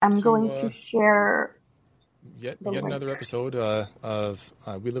I'm going to to share yet the link. another episode of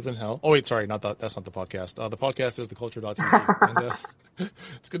We Live in Hell. Oh wait, sorry, not that. That's not the podcast. The podcast is theculture.tv, and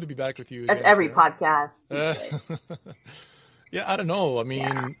it's good to be back with you That's again, every Kara. podcast. Uh, yeah, I don't know. I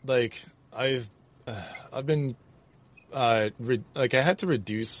Yeah. mean, like I've been like I had to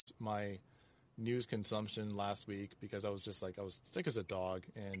reduce my news consumption last week because I was just like I was sick as a dog,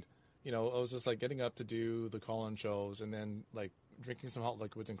 and I was just like getting up to do the call-in shows, and then like drinking some hot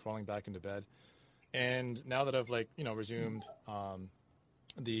liquids and crawling back into bed. And now that I've like resumed I've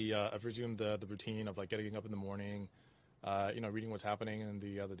resumed the routine of like getting up in the morning, reading what's happening in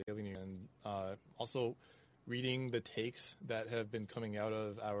the daily news, and also reading the takes that have been coming out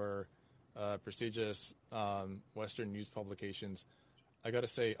of our prestigious Western news publications. I gotta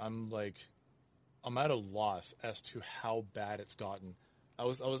say, I'm at a loss as to how bad it's gotten. I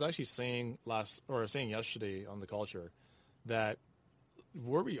was actually saying yesterday on the culture that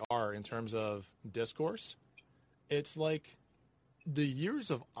where we are in terms of discourse, it's like the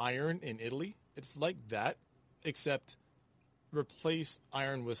years of iron in Italy. It's like that, except replace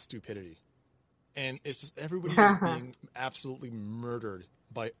iron with stupidity. And it's just everybody is being absolutely murdered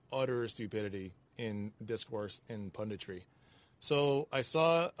by utter stupidity in discourse and punditry. So I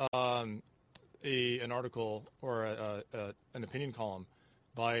saw an article or an opinion column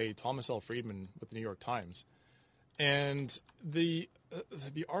by Thomas L. Friedman with the New York Times, and the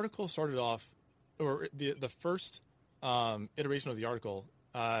article started off, or the first iteration of the article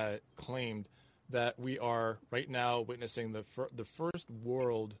claimed that we are right now witnessing the first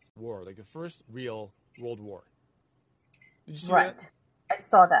world war, like the first real world war. Did you see Right. that? I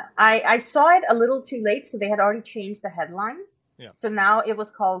saw that. I saw it a little too late, so they had already changed the headline. Yeah. So now it was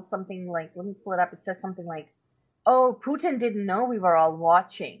called something like, let me pull it up. It says something like, "Oh, Putin didn't know we were all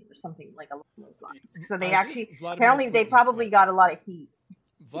watching," or something like along those lines. So they As if actually, Vladimir apparently, they Putin, probably got a lot of heat.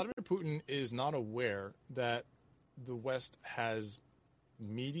 Vladimir Putin is not aware that the West has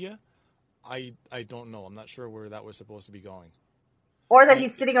media. I don't know. I'm not sure where that was supposed to be going. Or that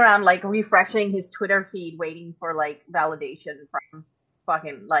he's sitting around like refreshing his Twitter feed, waiting for like validation from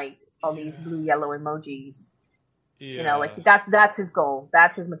fucking like all these blue yellow emojis. Yeah. Like that's his goal.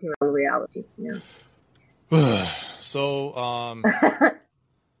 That's his material reality. Yeah. So,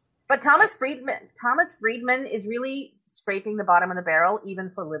 But Thomas Friedman is really scraping the bottom of the barrel,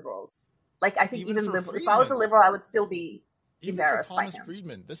 even for liberals. Like I think even liberal, if I was a liberal, I would still be embarrassed for Thomas by him.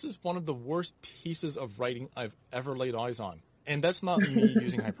 Friedman, this is one of the worst pieces of writing I've ever laid eyes on. And that's not me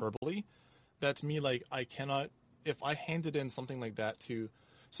using hyperbole. That's me like I cannot, if I handed in something like that to,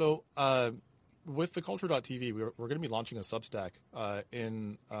 so with theculture.tv, we're going to be launching a Substack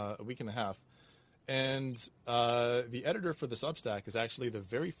in a week and a half. And the editor for the Substack is actually the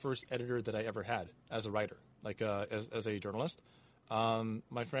very first editor that I ever had as a writer, like as a journalist.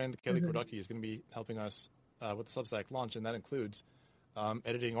 My friend Kelly Kodaki is going to be helping us with the Substack launch, and that includes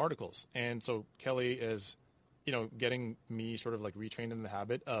editing articles. And so Kelly is, getting me sort of like retrained in the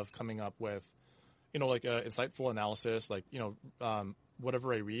habit of coming up with, like insightful analysis, like,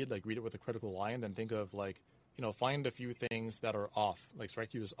 whatever I read it with a critical eye, and then think of like, find a few things that are off, like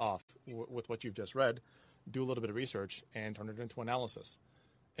strike you as off with what you've just read, do a little bit of research, and turn it into analysis.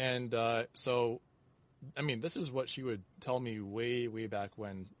 And so, I mean, this is what she would tell me way, way back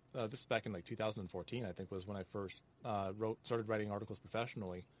when, this is back in like 2014, I think was when I first started writing articles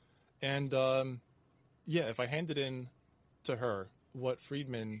professionally. And if I handed in to her what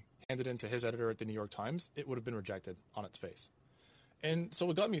Friedman handed in to his editor at the New York Times, it would have been rejected on its face. And so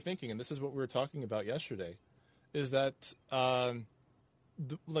it got me thinking, and this is what we were talking about yesterday, is that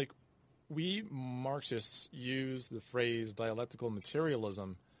we Marxists use the phrase dialectical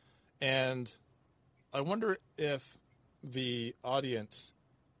materialism, and I wonder if the audience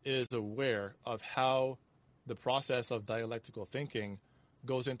is aware of how the process of dialectical thinking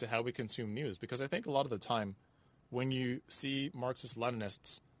goes into how we consume news. Because I think a lot of the time when you see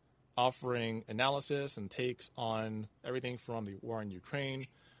Marxist-Leninists offering analysis and takes on everything from the war in Ukraine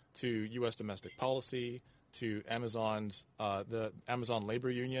to U.S. domestic policy to Amazon's the Amazon labor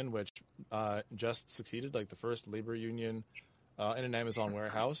union, which just succeeded, like the first labor union in an Amazon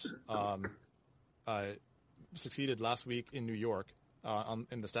warehouse, succeeded last week in New York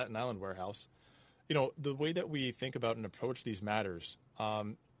in the Staten Island warehouse. The way that we think about and approach these matters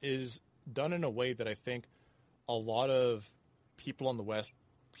is done in a way that I think a lot of people in the West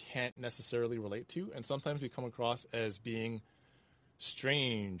can't necessarily relate to, and sometimes we come across as being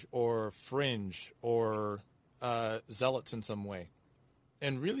strange or fringe or zealots in some way.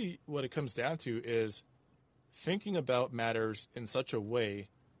 And really what it comes down to is thinking about matters in such a way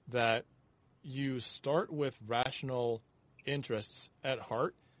that you start with rational interests at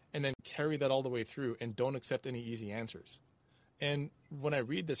heart and then carry that all the way through and don't accept any easy answers. And when I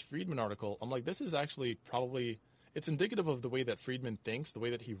read this Friedman article, I'm like, this is actually probably, it's indicative of the way that Friedman thinks, the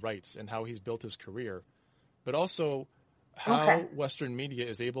way that he writes, and how he's built his career, but also how Western media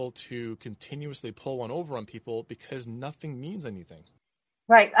is able to continuously pull one over on people because nothing means anything.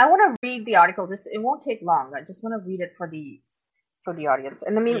 Right. I want to read the article. It won't take long. I just want to read it for the audience,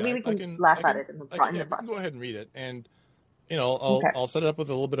 and then maybe we can laugh at it in the process. We can go ahead and read it, and I'll set it up with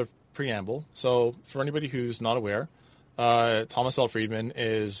a little bit of preamble. So for anybody who's not aware, Thomas L. Friedman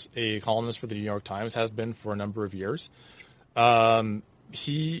is a columnist for the New York Times, has been for a number of years.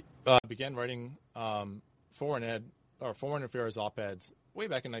 He began writing foreign affairs op-eds way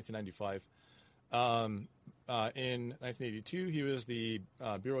back in 1995. In 1982, he was the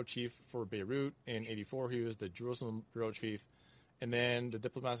bureau chief for Beirut. In 1984, he was the Jerusalem bureau chief, and then the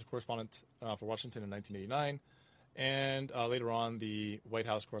diplomatic correspondent for Washington in 1989. And later on, the White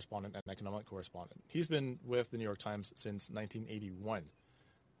House correspondent and economic correspondent. He's been with the New York Times since 1981.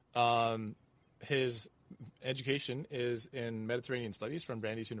 His education is in Mediterranean Studies from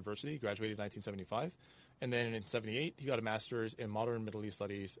Brandeis University, graduated in 1975. And then in 1978, he got a master's in modern Middle East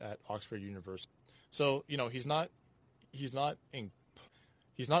studies at Oxford University. So, he's not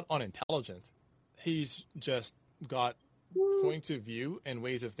unintelligent. He's just got point of view and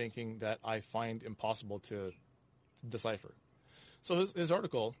ways of thinking that I find impossible to decipher. So his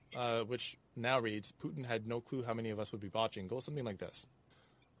article, which now reads, "Putin had no clue how many of us would be watching," goes something like this.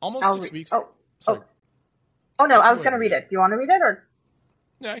 Almost 6 weeks. Sorry. Oh no, I was going to read it. Do you want to read it or?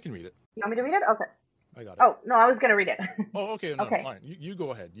 Yeah, I can read it. You want me to read it? Okay. I got it. Oh no, I was going to read it. Oh, okay. No, okay. Fine. You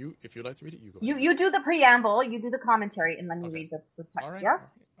go ahead. If you'd like to read it, you go. You do the preamble, you do the commentary, and then you read the text. All right. Yeah.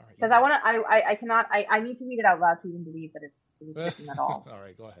 All right. Because I cannot. I need to read it out loud to even believe that it's written at all. All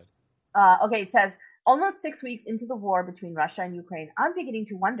right, go ahead. Okay, it says, almost 6 weeks into the war between Russia and Ukraine, I'm beginning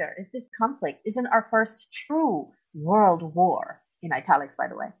to wonder if this conflict isn't our first true world war, in italics, by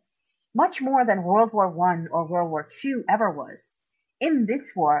the way, much more than World War I or World War II ever was. In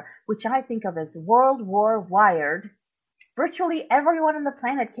this war, which I think of as World War wired, virtually everyone on the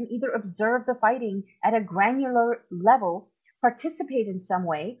planet can either observe the fighting at a granular level, participate in some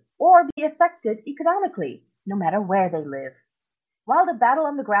way, or be affected economically, no matter where they live. While the battle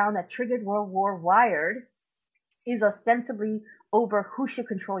on the ground that triggered World War wired is ostensibly over who should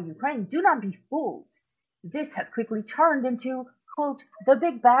control Ukraine, do not be fooled. This has quickly turned into, quote, the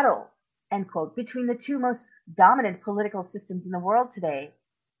big battle, end quote, between the two most dominant political systems in the world today,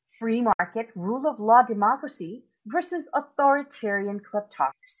 free market, rule of law democracy versus authoritarian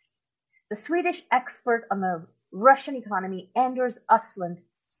kleptocracy. The Swedish expert on the Russian economy, Anders Östlund,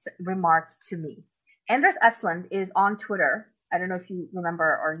 remarked to me. Anders Östlund is on Twitter. I don't know if you remember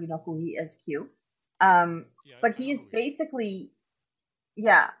or you know who he is, Q. But he is basically,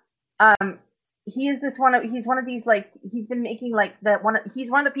 he is he's one of these, like, he's been making like he's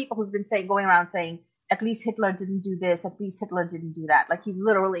one of the people who's been going around saying, at least Hitler didn't do this, at least Hitler didn't do that. Like, he's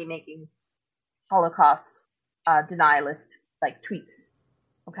literally making Holocaust denialist like tweets.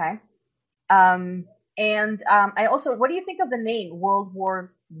 Okay. I also, what do you think of the name World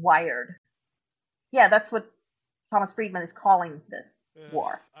War Wired? Yeah, that's what Thomas Friedman is calling this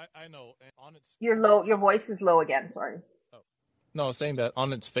war. I know. On its your voice is low again. Sorry. Oh. No, saying that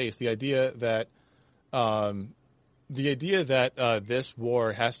on its face, the idea that this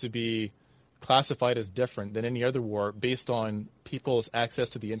war has to be classified as different than any other war based on people's access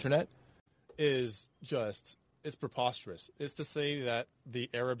to the internet is just, it's preposterous. It's to say that the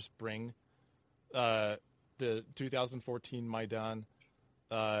Arab Spring, the 2014 Maidan,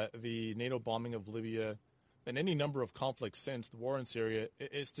 the NATO bombing of Libya, and any number of conflicts since the war in Syria,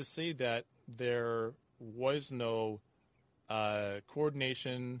 is to say that there was no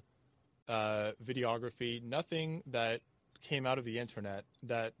coordination, videography, nothing that came out of the internet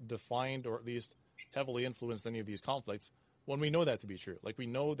that defined or at least heavily influenced any of these conflicts, when we know that to be true. Like, we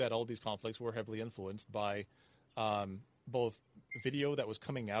know that all these conflicts were heavily influenced by both video that was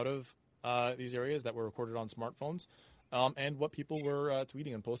coming out of these areas that were recorded on smartphones, and what people were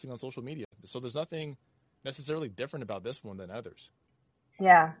tweeting and posting on social media. So there's nothing necessarily different about this one than others.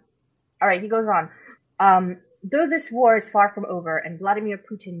 Yeah. All right, he goes on. Though this war is far from over and Vladimir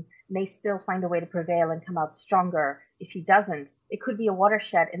Putin may still find a way to prevail and come out stronger, if he doesn't, it could be a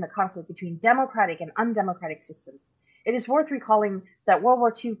watershed in the conflict between democratic and undemocratic systems. It is worth recalling that World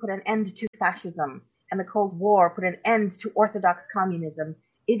War II put an end to fascism, and the Cold War put an end to orthodox communism,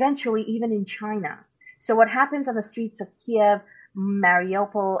 eventually even in China. So what happens on the streets of Kiev,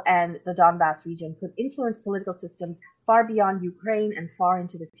 Mariupol, and the Donbass region could influence political systems far beyond Ukraine and far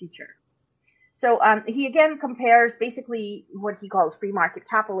into the future. So he again compares basically what he calls free market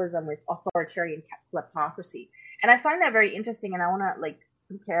capitalism with authoritarian kleptocracy, and I find that very interesting. And I want to like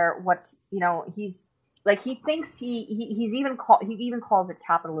compare what he's like. He thinks he even calls it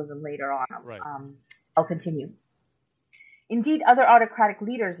capitalism later on. Right. I'll continue. Indeed, other autocratic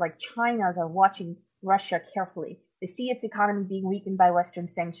leaders like China's are watching Russia carefully. They see its economy being weakened by Western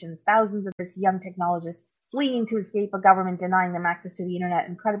sanctions, thousands of its young technologists fleeing to escape a government denying them access to the internet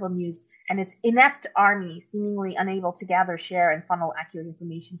and credible news, and its inept army seemingly unable to gather, share, and funnel accurate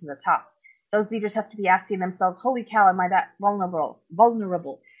information to the top. Those leaders have to be asking themselves, holy cow, am I that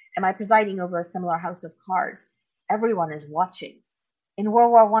vulnerable? Am I presiding over a similar house of cards? Everyone is watching. In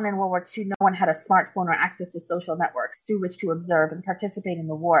World War I and World War II, no one had a smartphone or access to social networks through which to observe and participate in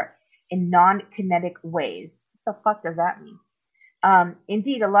the war in non-kinetic ways. What the fuck does that mean?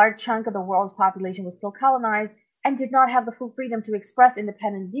 Indeed, a large chunk of the world's population was still colonized and did not have the full freedom to express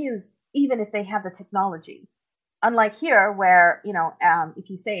independent views, even if they had the technology. Unlike here, where if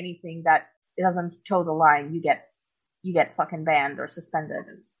you say anything that doesn't toe the line, you get fucking banned or suspended,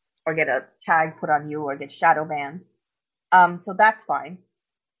 or get a tag put on you, or get shadow banned. So that's fine.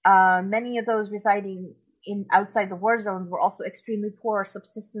 Many of those residing outside the war zones were also extremely poor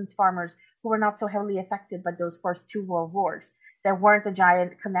subsistence farmers who were not so heavily affected by those first two world wars. There weren't the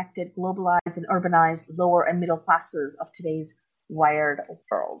giant, connected, globalized, and urbanized lower and middle classes of today's wired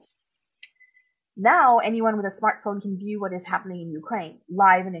world. Now, anyone with a smartphone can view what is happening in Ukraine,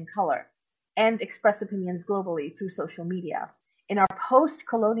 live and in color, and express opinions globally through social media. In our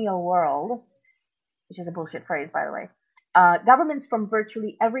post-colonial world, which is a bullshit phrase, by the way, governments from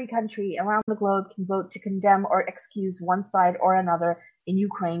virtually every country around the globe can vote to condemn or excuse one side or another in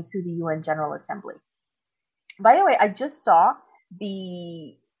Ukraine through the UN General Assembly. By the way, I just saw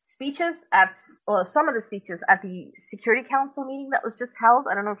the speeches some of the speeches at the Security Council meeting that was just held.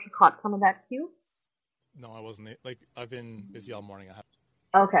 I don't know if you caught some of that, Q. No, I wasn't. Like, I've been busy all morning.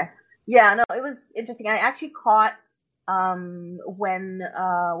 Okay. Yeah, no, it was interesting. I actually caught when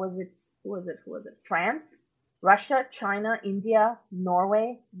was it France, Russia, China, India,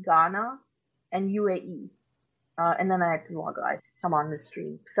 Norway, Ghana, and UAE. And then I had to log out to come on the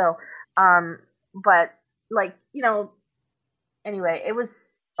stream. So, but like, anyway, it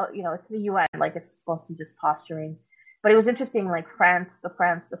was, it's the UN, like it's supposed to be just posturing. But it was interesting, like the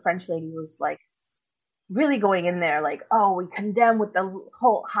French lady was like really going in there, like, oh, we condemn with the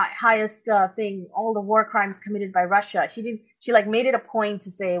whole highest thing, all the war crimes committed by Russia. She like made it a point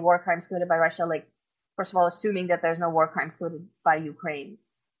to say war crimes committed by Russia, like, first of all, assuming that there's no war crimes committed by Ukraine,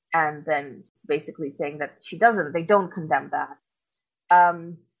 and then basically saying that they don't condemn that.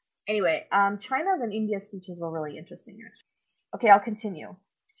 Anyway, China's and India's speeches were really interesting, actually. Okay, I'll continue.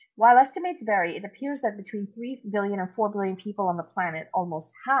 While estimates vary, it appears that between 3 billion and 4 billion people on the planet,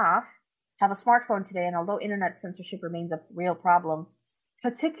 almost half, have a smartphone today, and although internet censorship remains a real problem,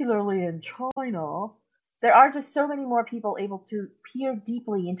 particularly in China, there are just so many more people able to peer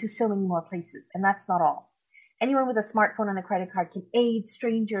deeply into so many more places, and that's not all. Anyone with a smartphone and a credit card can aid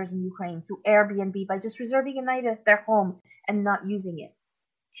strangers in Ukraine through Airbnb by just reserving a night at their home and not using it.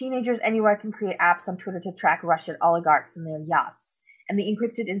 Teenagers anywhere can create apps on Twitter to track Russian oligarchs and their yachts. And the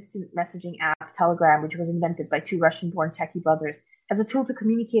encrypted instant messaging app Telegram, which was invented by two Russian-born techie brothers, as a tool to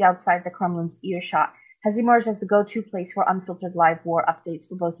communicate outside the Kremlin's earshot, has emerged as the go-to place for unfiltered live war updates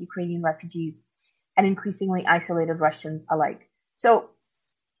for both Ukrainian refugees and increasingly isolated Russians alike. So,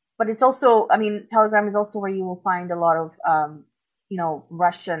 but it's also, Telegram is also where you will find a lot of,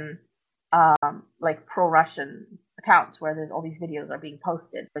 Russian, like pro-Russian accounts where there's all these videos are being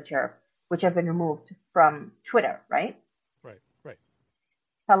posted, which have been removed from Twitter, right? Right.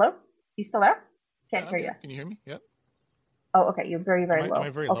 Hello? You still there? Can't hear you. Can you hear me? Yeah. Oh, okay. You're very, very low. Am I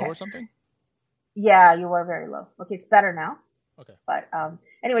very low or something? Yeah, you were very low. Okay, it's better now. Okay. But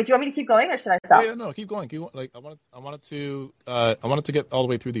anyway, do you want me to keep going or should I stop? Yeah, no, keep going. Like, I wanted to get all the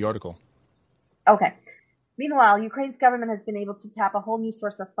way through the article. Okay. Meanwhile, Ukraine's government has been able to tap a whole new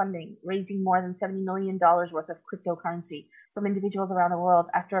source of funding, raising more than $70 million worth of cryptocurrency from individuals around the world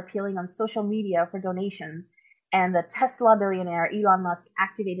after appealing on social media for donations. And the Tesla billionaire Elon Musk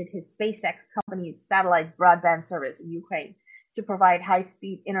activated his SpaceX company's satellite broadband service in Ukraine to provide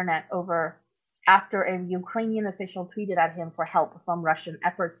high-speed internet after a Ukrainian official tweeted at him for help from Russian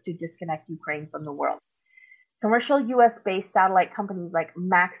efforts to disconnect Ukraine from the world. Commercial U.S.-based satellite companies like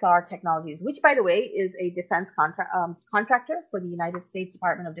Maxar Technologies, which, by the way, is a defense contractor for the United States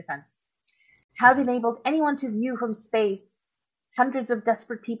Department of Defense, have enabled anyone to view from space hundreds of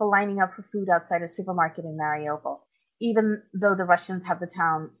desperate people lining up for food outside a supermarket in Mariupol, even though the Russians have the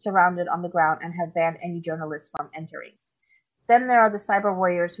town surrounded on the ground and have banned any journalists from entering. Then there are the cyber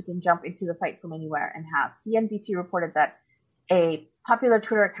warriors who can jump into the fight from anywhere and have. CNBC reported that a popular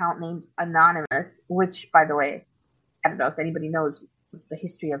Twitter account named Anonymous, which, by the way, I don't know if anybody knows the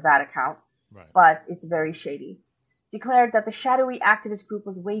history of that account, Right. but it's very shady, declared that the shadowy activist group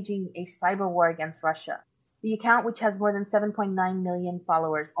was waging a cyber war against Russia. The account, which has more than 7.9 million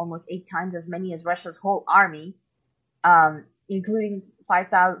followers, almost 8 times as many as Russia's whole army, including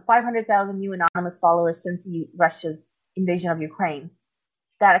 500,000 new anonymous followers since Russia's invasion of Ukraine.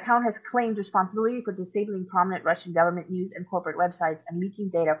 That account has claimed responsibility for disabling prominent Russian government news and corporate websites and leaking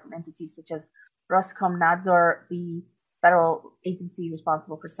data from entities such as Roskomnadzor, the federal agency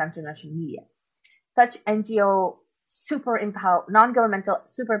responsible for censoring Russian media. Such NGO non-governmental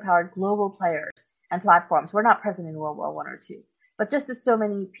super-empowered global players and platforms were not present in World War I or II. But just as so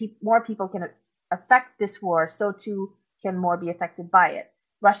many more people can affect this war, so too can more be affected by it.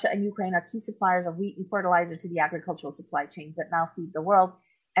 Russia and Ukraine are key suppliers of wheat and fertilizer to the agricultural supply chains that now feed the world,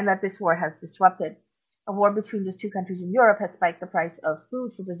 and that this war has disrupted. A war between just 2 countries in Europe has spiked the price of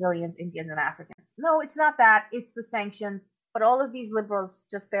food for Brazilians, Indians, and Africans. No, it's not that. It's the sanctions. But all of these liberals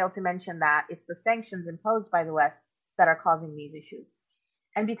just fail to mention that it's the sanctions imposed by the West that are causing these issues.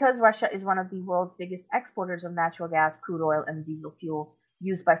 And because Russia is one of the world's biggest exporters of natural gas, crude oil, and diesel fuel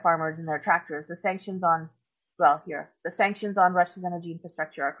used by farmers in their tractors, the sanctions on Russia's energy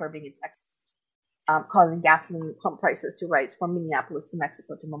infrastructure are curbing its exports, causing gasoline pump prices to rise from Minneapolis to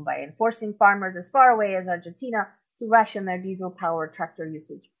Mexico to Mumbai, and forcing farmers as far away as Argentina to ration their diesel-powered tractor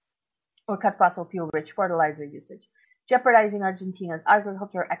usage or cut fossil fuel-rich fertilizer usage, jeopardizing Argentina's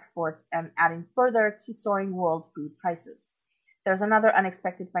agriculture exports and adding further to soaring world food prices. There's another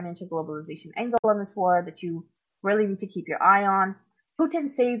unexpected financial globalization angle on this war that you really need to keep your eye on. Putin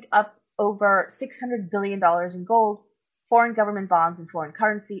saved up over $600 billion in gold, foreign government bonds, and foreign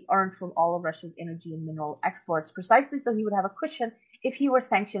currency earned from all of Russia's energy and mineral exports, precisely so he would have a cushion if he were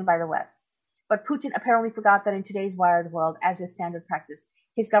sanctioned by the West. But Putin apparently forgot that in today's wired world, as is standard practice,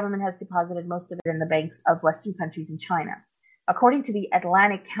 his government has deposited most of it in the banks of Western countries and China. According to the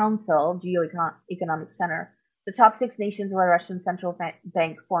Atlantic Council Geo-Economic Center, the top 6 nations where Russian central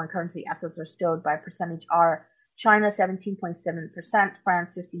bank foreign currency assets are stowed by percentage are China 17.7%,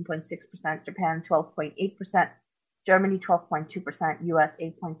 France 15.6%, Japan 12.8%, Germany 12.2%, US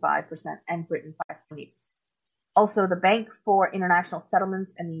 8.5%, and Britain 5.8%. Also, the Bank for International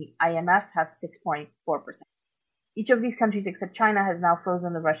Settlements and the IMF have 6.4%. Each of these countries except China has now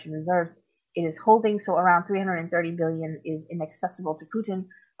frozen the Russian reserves it is holding, so around 330 billion is inaccessible to Putin,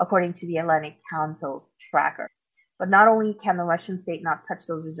 according to the Atlantic Council's tracker. But not only can the Russian state not touch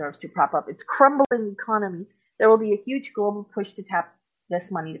those reserves to prop up its crumbling economy, there will be a huge global push to tap this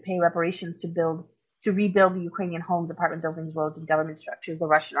money to pay reparations to rebuild the Ukrainian homes, apartment buildings, roads, and government structures the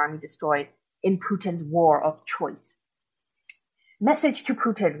Russian army destroyed in Putin's war of choice. Message to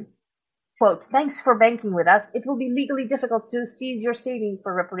Putin. Quote, thanks for banking with us. It will be legally difficult to seize your savings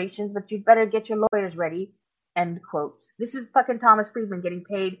for reparations, but you'd better get your lawyers ready. End quote. This is fucking Thomas Friedman getting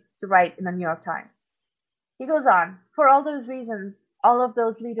paid to write in the New York Times. He goes on, for all those reasons, all of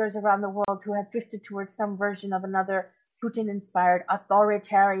those leaders around the world who have drifted towards some version of another Putin-inspired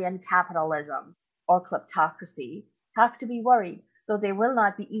authoritarian capitalism or kleptocracy have to be worried, though they will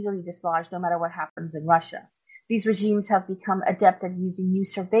not be easily dislodged no matter what happens in Russia. These regimes have become adept at using new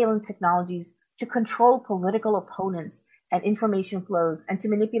surveillance technologies to control political opponents and information flows and to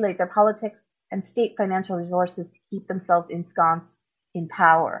manipulate their politics and state financial resources to keep themselves ensconced in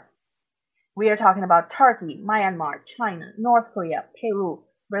power. We are talking about Turkey, Myanmar, China, North Korea, Peru,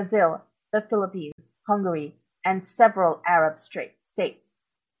 Brazil, the Philippines, Hungary, and several Arab states.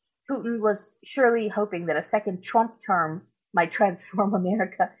 Putin was surely hoping that a second Trump term might transform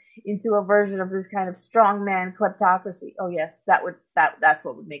America into a version of this kind of strongman kleptocracy. Oh yes, that's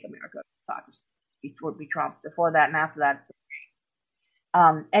what would make America a kleptocracy. It would be Trump. Before that and after that,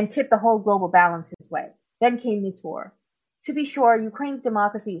 and tip the whole global balance his way. Then came this war. To be sure, Ukraine's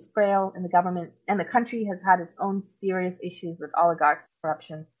democracy is frail, and the country has had its own serious issues with oligarchs and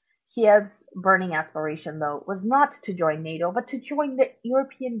corruption. Kiev's burning aspiration, though, was not to join NATO, but to join the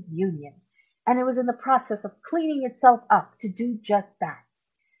European Union, and it was in the process of cleaning itself up to do just that.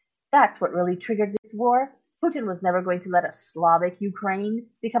 That's what really triggered this war. Putin was never going to let a Slavic Ukraine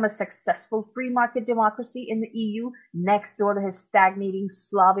become a successful free market democracy in the EU next door to his stagnating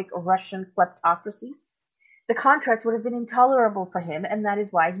Slavic Russian kleptocracy. The contrast would have been intolerable for him, and that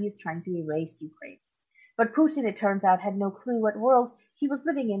is why he is trying to erase Ukraine. But Putin, it turns out, had no clue what world he was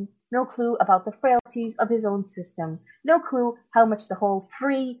living in, no clue about the frailties of his own system, no clue how much the whole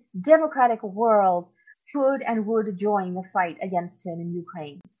free, democratic world could and would join the fight against him in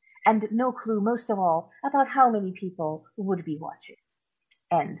Ukraine. and no clue, most of all, about how many people would be watching.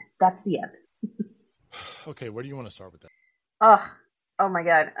 And that's the end. Okay, where do you want to start with that? Ugh. Oh my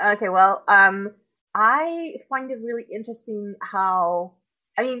God. Okay, well, I find it really interesting how,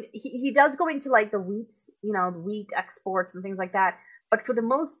 I mean, he does go into like the wheats, the wheat exports and things like that. But for the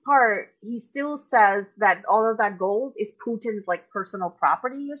most part, he still says that all of that gold is Putin's like personal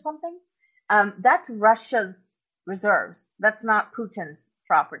property or something. That's Russia's reserves. That's not Putin's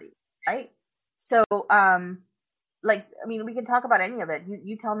property, right? So, I mean, we can talk about any of it.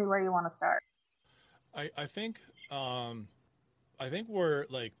 You tell me where you want to start. I think I think where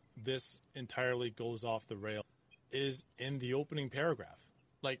like this entirely goes off the rail is in the opening paragraph.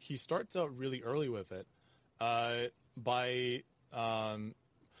 Like he starts out really early with it, uh, by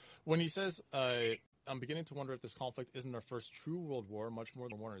when he says, "I'm beginning to wonder if this conflict isn't our first true world war, much more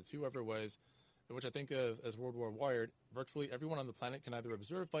than one or two ever was." Which I think of as World War Wired. Virtually everyone on the planet can either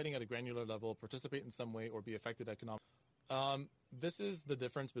observe fighting at a granular level, participate in some way, or be affected economically. This is the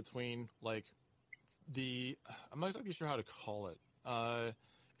difference between like the I'm not exactly sure how to call it.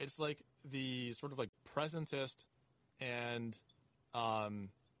 It's like the sort of like presentist, and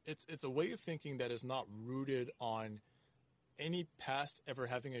it's a way of thinking that is not rooted on any past ever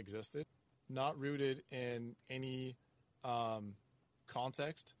having existed, not rooted in any um,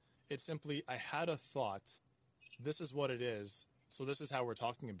 context. It's simply I had a thought. This is what it is. So this is how we're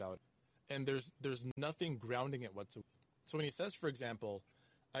talking about it. And there's nothing grounding it whatsoever. So when he says, for example,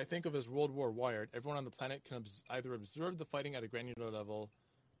 I think of as World War Wired, everyone on the planet can either observe the fighting at a granular level,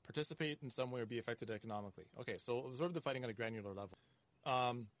 participate in some way, or be affected economically. Okay, so observe the fighting at a granular level.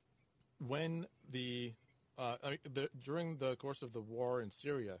 Um, when during the course of the war in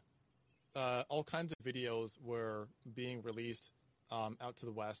Syria, all kinds of videos were being released out to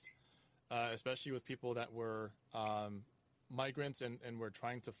the West, especially with people that were migrants and were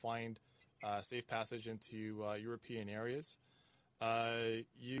trying to find safe passage into European areas.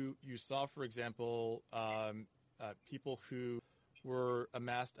 You saw, for example, people who were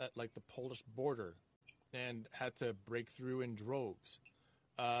amassed at like the Polish border and had to break through in droves.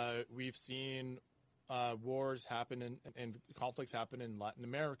 We've seen wars happen and conflicts happen in Latin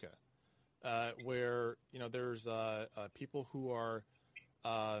America, where there's people who are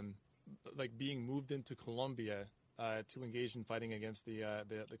um, like being moved into Colombia to engage in fighting against the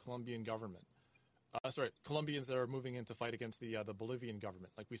Colombian government. Colombians that are moving in to fight against the Bolivian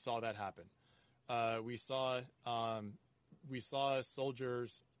government. Like we saw that happen. We saw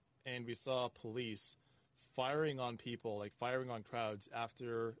soldiers and we saw police firing on people, like firing on crowds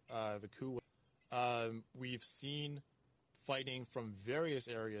after the coup. We've seen fighting from various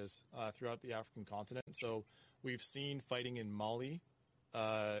areas throughout the African continent. So we've seen fighting in Mali.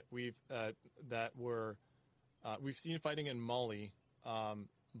 We've seen fighting in Mali,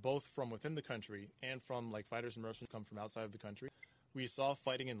 both from within the country and from like fighters and mercenaries come from outside of the country. We saw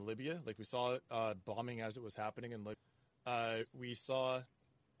fighting in Libya, like we saw bombing as it was happening in Libya. We saw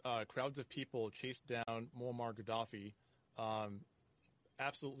crowds of people chase down Muammar Gaddafi,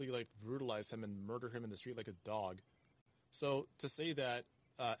 absolutely like brutalize him and murder him in the street like a dog. So to say that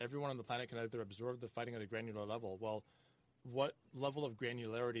everyone on the planet can either absorb the fighting at a granular level, well, what level of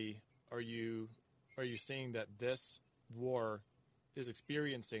granularity are you saying that this war is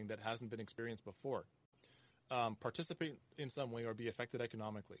experiencing that hasn't been experienced before? Participate in some way or be affected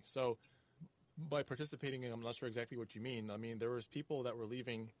economically. So by participating in, I'm not sure exactly what you mean. I mean, there was people that were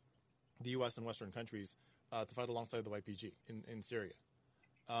leaving the U.S. and Western countries to fight alongside the YPG in Syria.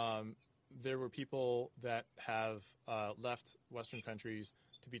 There were people that have left Western countries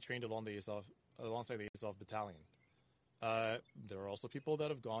to be trained alongside the Azov battalion. There are also people that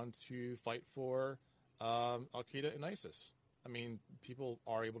have gone to fight for Al Qaeda and ISIS. I mean, people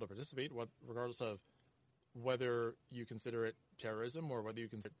are able to participate regardless of whether you consider it terrorism or whether you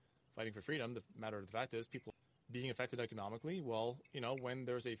consider it fighting for freedom. The matter of the fact is, people being affected economically. Well, when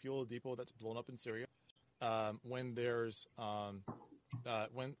there's a fuel depot that's blown up in Syria, when there's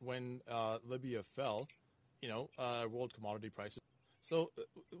when Libya fell, world commodity prices. So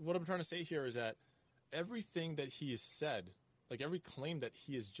what I'm trying to say here is that everything that he has said, like every claim that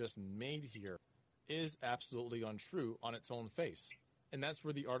he has just made here, is absolutely untrue on its own face. And that's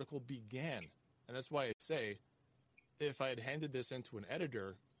where the article began. And that's why I say, if I had handed this into an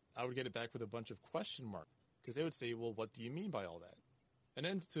editor, I would get it back with a bunch of question marks. Because they would say, well, what do you mean by all that? And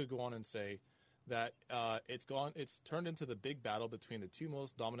then to go on and say that it's turned into the big battle between the two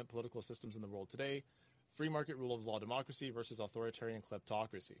most dominant political systems in the world today, free market rule of law democracy versus authoritarian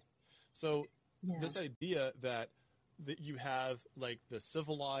kleptocracy. So this idea that you have like the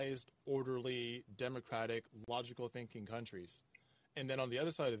civilized, orderly, democratic, logical thinking countries, And then on the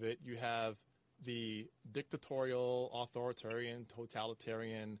other side of it, you have the dictatorial, authoritarian,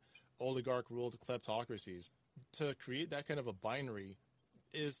 totalitarian, oligarch-ruled kleptocracies. To create that kind of a binary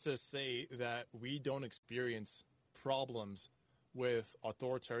is to say that we don't experience problems with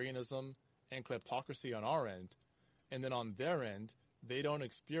authoritarianism and kleptocracy on our end, and then on their end, they don't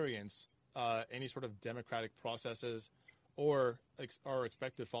experience any sort of democratic processes or are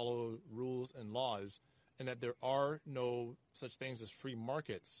expected to follow rules and laws, and that there are no such things as free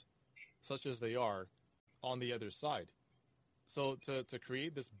markets, such as they are on the other side. So to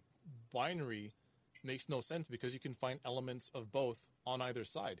create this binary makes no sense because you can find elements of both on either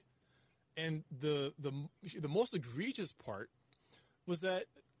side. And the most egregious part was that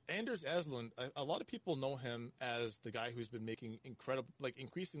Anders Aslund, a lot of people know him as the guy who's been making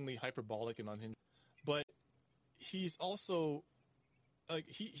increasingly hyperbolic and unhinged, but he's also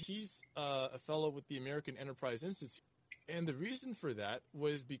he's a fellow with the American Enterprise Institute, and the reason for that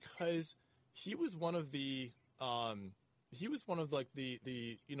was because he was one of the the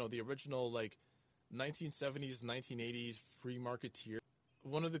original 1970s 1980s free marketeer,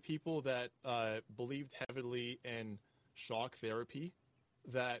 one of the people that believed heavily in shock therapy,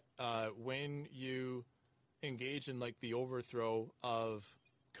 that when you engage in the overthrow of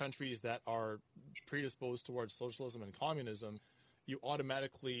countries that are predisposed towards socialism and communism, you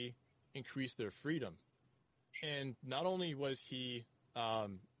automatically increase their freedom. And not only was he a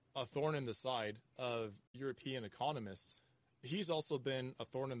thorn in the side of European economists, he's also been a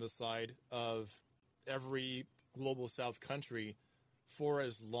thorn in the side of every global South country for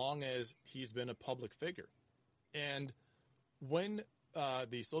as long as he's been a public figure. And when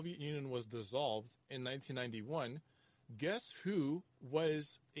the Soviet Union was dissolved in 1991, guess who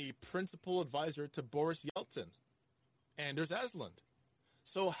was a principal advisor to Boris Yeltsin? Anders Aslund.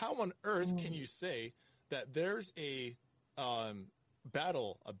 So how on earth can you say that there's a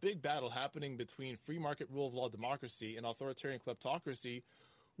big battle happening between free market rule of law democracy and authoritarian kleptocracy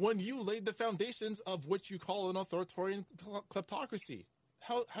when you laid the foundations of what you call an authoritarian kleptocracy?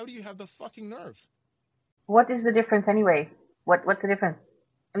 How do you have the fucking nerve? What is the difference anyway? What's the difference?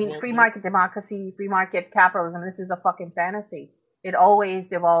 I mean, free market democracy, free market capitalism, this is a fucking fantasy. It always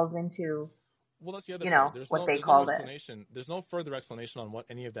devolves into, that's the other part. There's no explanation. There's no further explanation on what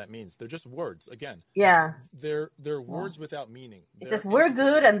any of that means. They're just words. Again. Yeah. They're words without meaning. It's just we're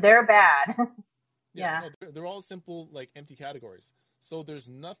good and they're bad. Yeah. No, they're all simple, empty categories. So there's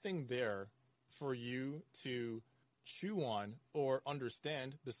nothing there for you to chew on or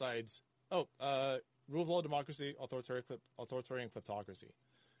understand besides, rule of law democracy, authoritarian kleptocracy.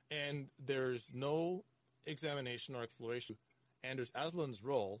 And there's no examination or exploration of Anders Aslund's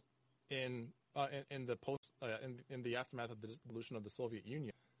role in the aftermath of the dissolution of the Soviet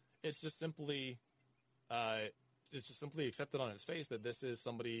Union. It's just simply accepted on its face that this is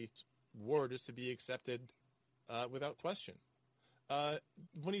somebody's word is to be accepted without question.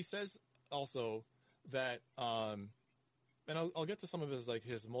 When he says also that, and I'll get to some of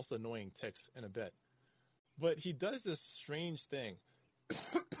his most annoying tics in a bit, but he does this strange thing,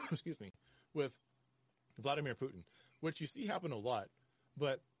 excuse me, with Vladimir Putin, which you see happen a lot,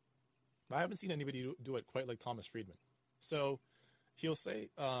 but I haven't seen anybody do it quite like Thomas Friedman. So he'll say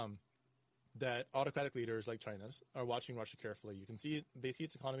that autocratic leaders like China's are watching Russia carefully. You can see they see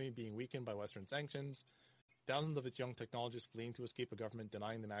its economy being weakened by Western sanctions, thousands of its young technologists fleeing to escape a government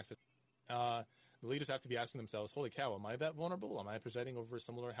denying them access. The leaders have to be asking themselves, holy cow, am I that vulnerable? Am I presiding over a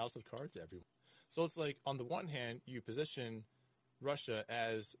similar house of cards to everyone? So it's on the one hand, you position Russia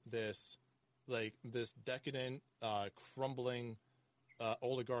as this decadent, crumbling,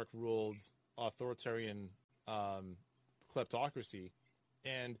 oligarch-ruled, authoritarian kleptocracy,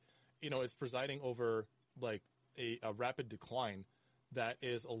 and it's presiding over a rapid decline that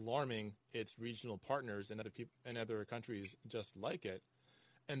is alarming its regional partners and other countries just like it.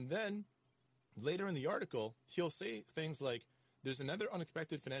 And then later in the article, he'll say things like, there's another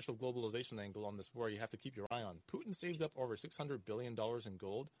unexpected financial globalization angle on this war you have to keep your eye on. Putin saved up over $600 billion in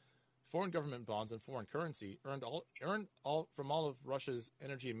gold, foreign government bonds, and foreign currency, earned all from all of Russia's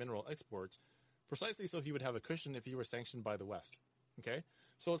energy and mineral exports, precisely so he would have a cushion if he were sanctioned by the West. Okay?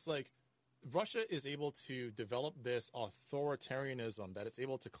 So it's Russia is able to develop this authoritarianism, that it's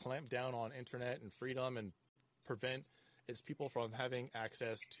able to clamp down on internet and freedom and prevent its people from having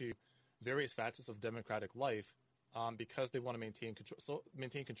access to various facets of democratic life, because they want to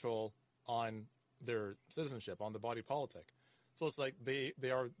maintain control on their citizenship, on the body politic. So it's they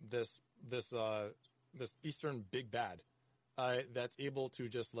are this Eastern big bad that's able to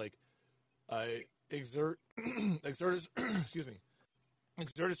just exert excuse me,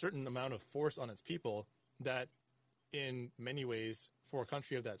 exert a certain amount of force on its people that in many ways, for a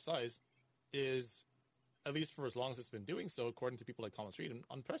country of that size, is, at least for as long as it's been doing so, according to people like Thomas Reed,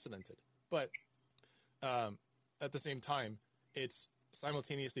 unprecedented. But at the same time, it's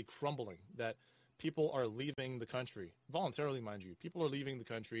simultaneously crumbling, that people are leaving the country, voluntarily, mind you. People are leaving the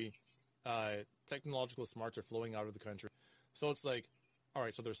country. Technological smarts are flowing out of the country. So it's like, all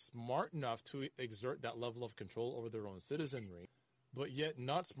right, so they're smart enough to exert that level of control over their own citizenry, but yet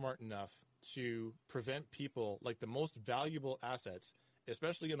not smart enough to prevent people, like the most valuable assets,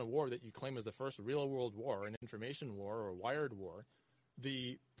 especially in a war that you claim is the first real world war, an information war or a wired war,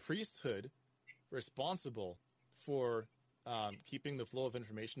 the priesthood responsible for keeping the flow of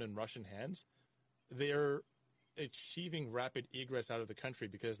information in Russian hands, they're achieving rapid egress out of the country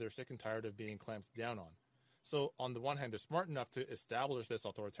because they're sick and tired of being clamped down on. So on the one hand, they're smart enough to establish this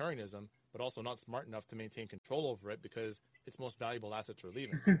authoritarianism, but also not smart enough to maintain control over it because its most valuable assets are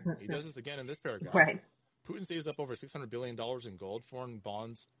leaving. He does this again in this paragraph. Right. Putin saves up over $600 billion in gold, foreign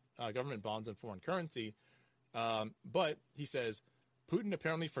bonds, government bonds, and foreign currency. But he says, Putin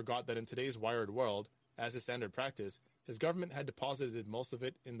apparently forgot that in today's wired world, as is standard practice, his government had deposited most of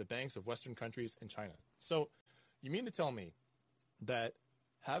it in the banks of Western countries and China. So you mean to tell me that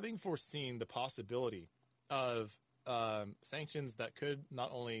having foreseen the possibility of sanctions that could not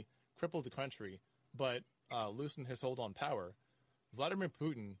only cripple the country, but loosen his hold on power, Vladimir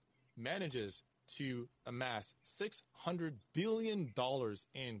Putin manages to amass $600 billion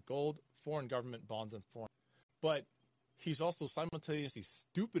in gold, foreign government bonds, and foreign. But he's also simultaneously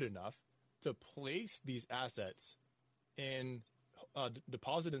stupid enough to place these assets in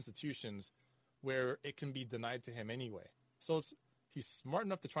deposit institutions where it can be denied to him anyway. So he's smart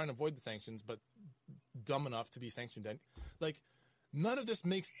enough to try and avoid the sanctions, but dumb enough to be sanctioned. And like, none of this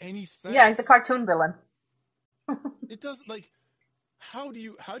makes any sense. Yeah, he's a cartoon villain. It does. Like, how do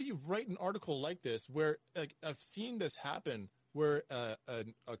you write an article like this where, like, I've seen this happen where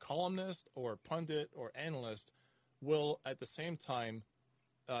a columnist or pundit or analyst will at the same time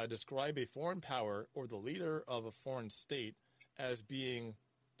describe a foreign power or the leader of a foreign state as being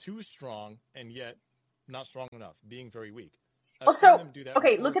too strong and yet not strong enough, being very weak. Also,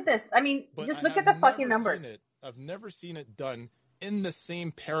 okay, look at this. I mean, just look at the fucking numbers. I've never seen it done in the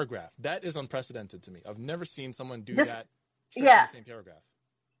same paragraph. That is unprecedented to me. I've never seen someone do that in the same paragraph.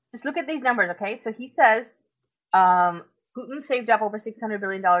 Just look at these numbers, okay? So he says Putin saved up over $600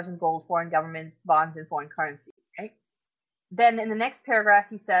 billion in gold, foreign government bonds, and foreign currency, okay? Then in the next paragraph,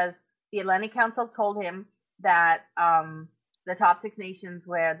 he says the Atlantic Council told him that the top 6 nations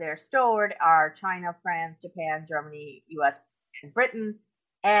where they're stored are China, France, Japan, Germany, US, and Britain.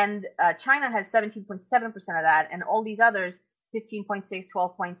 And China has 17.7% of that, and all these others, 15.6,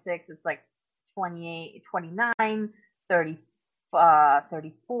 12.6, it's like 28, 29, 30,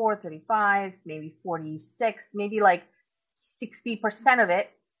 34, 35, maybe 46, maybe like 60% of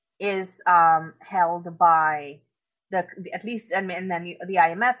it is held by at least, and then the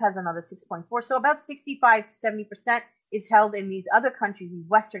IMF has another 6.4. So about 65 to 70% is held in these other countries, these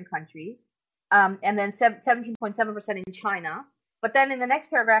Western countries, and then 17.7% in China. But then in the next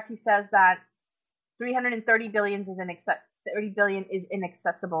paragraph, he says that 330 billion is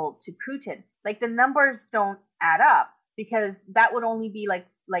inaccessible to Putin. Like, the numbers don't add up, because that would only be like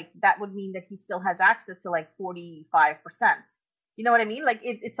that would mean that he still has access to like 45%. You know what I mean? Like,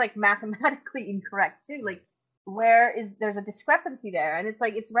 it's like mathematically incorrect too. Like, there's a discrepancy there, and it's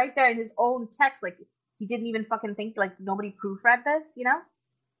like it's right there in his own text. Like, he didn't even fucking think, like, nobody proofread this, you know?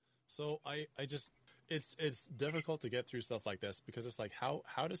 So I just it's difficult to get through stuff like this, because it's like, how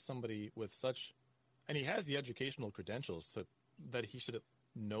does somebody with such, and he has the educational credentials that he should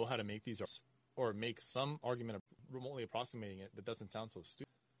know how to make these, or make some argument remotely approximating it that doesn't sound so stupid.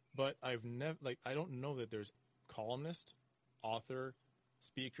 But I've never, like, I don't know that there's columnist, author,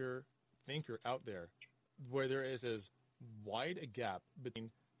 speaker, thinker out there where there is as wide a gap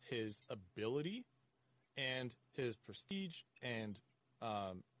between his ability and his prestige and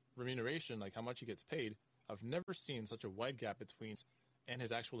remuneration, like how much he gets paid. I've never seen such a wide gap between and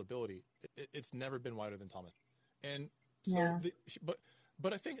his actual ability. It's never been wider than Thomas. And so,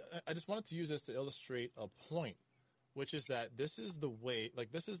 but I think I just wanted to use this to illustrate a point, which is that this is the way,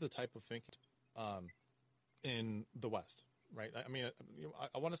 like, this is the type of thinking in the West, right? I mean,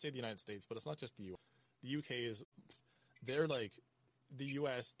 I want to say the United States, but it's not just the U.S. The UK they're like the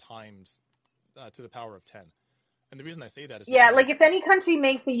U.S. times to the power of 10. And the reason I say that is like, if any country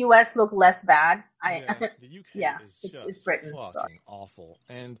makes the U.S. look less bad, the UK is just it's Britain, fucking awful.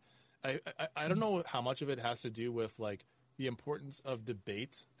 And I don't know how much of it has to do with, like, the importance of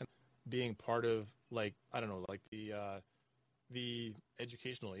debate and being part of, like, I don't know, like the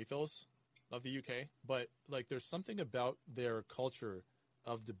educational ethos of the UK, but like there's something about their culture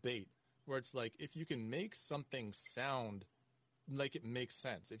of debate where it's like if you can make something sound like it makes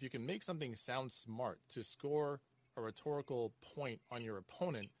sense, if you can make something sound smart to score a rhetorical point on your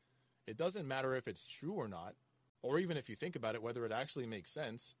opponent, it doesn't matter if it's true or not, or even if you think about it, whether it actually makes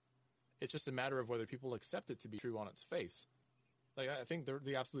sense. It's just a matter of whether people accept it to be true on its face. Like, I think they're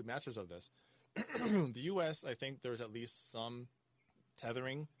the absolute masters of this. The U.S., I think there's at least some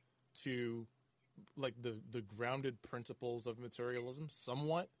tethering to like the grounded principles of materialism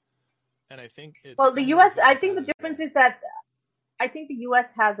somewhat, and I think it's Well, the somewhat U.S. exists I in think Canada the as difference well. is that I think the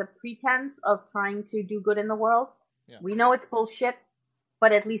U.S. has a pretense of trying to do good in the world. Yeah, We know it's bullshit,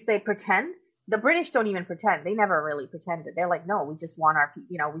 but at least they pretend. The British don't even pretend. They never really pretended. They're like, no, we just want our,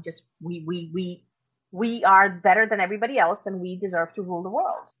 we just, we are better than everybody else and we deserve to rule the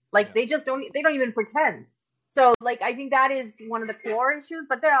world. Like yeah, they don't even pretend. So like, I think that is one of the core issues,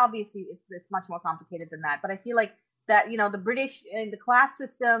 but they're obviously, it's much more complicated than that. But I feel like that, the British and the class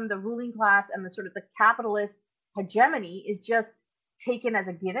system, the ruling class and the sort of the capitalist hegemony is just taken as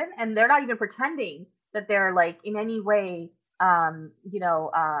a given. And they're not even pretending that they're like in any way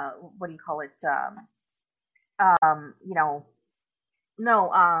what do you call it? Um, you know,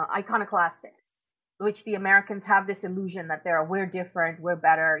 no, iconoclastic, which the Americans have this illusion that we're different, we're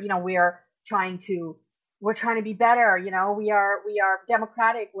better, trying to, we're trying to be better, we are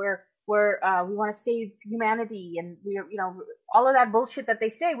democratic, we want to save humanity, and we're, all of that bullshit that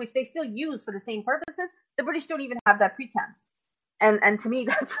they say, which they still use for the same purposes. The British don't even have that pretense. And to me,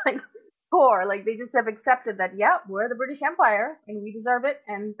 that's like core. Like they just have accepted that, yeah, we're the British Empire and we deserve it,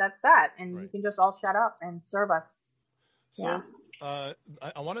 and that's that. And you right. can just all shut up and serve us. Yeah. So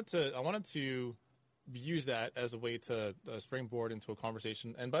I wanted to use that as a way to springboard into a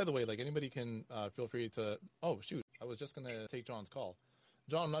conversation. And by the way, like anybody can feel free to. Oh shoot, I was just gonna take John's call.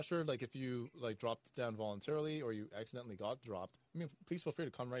 John, I'm not sure like if you like dropped down voluntarily or you accidentally got dropped. I mean, please feel free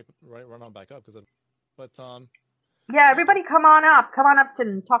to come run on back up because. But Yeah, yeah, everybody come on up. Come on up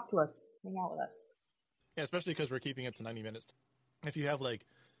to talk to us. Hang out with us. yeah, especially because we're keeping it to 90 minutes. If you have like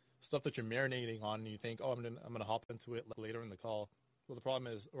stuff that you're marinating on and you think, oh, I'm gonna hop into it later in the call. Well, the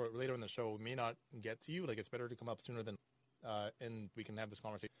problem is, or later in the show, we may not get to you. Like, it's better to come up sooner than, and we can have this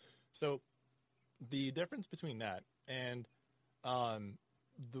conversation. So, the difference between that and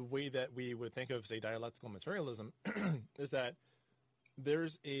the way that we would think of, say, dialectical materialism is that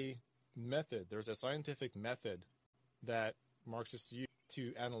there's a method, there's a scientific method that Marxists use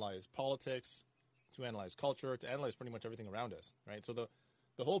to analyze politics, to analyze culture, to analyze pretty much everything around us, right? So the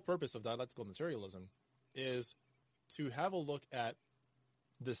whole purpose of dialectical materialism is to have a look at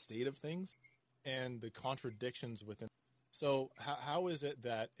the state of things and the contradictions within. So how is it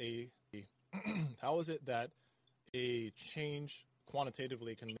that how is it that a change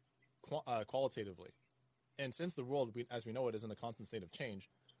quantitatively can qualitatively? And since the world, as we know it, is in a constant state of change,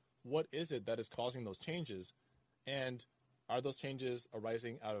 what is it that is causing those changes? And are those changes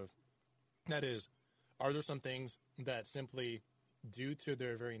arising out of, that is, are there some things that simply, due to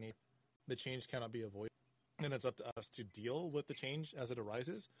their very nature, the change cannot be avoided, and it's up to us to deal with the change as it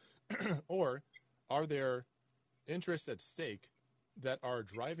arises? Or are there interests at stake that are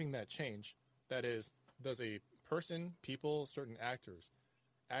driving that change? That is, does a person, people, certain actors,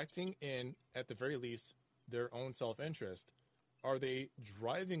 acting in, at the very least, their own self-interest, are they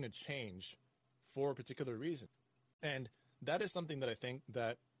driving a change for a particular reason? And that is something that I think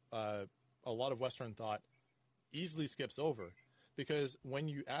that a lot of Western thought easily skips over, because when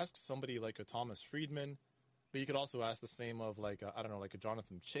you ask somebody like a Thomas Friedman, but you could also ask the same of like I don't know, like a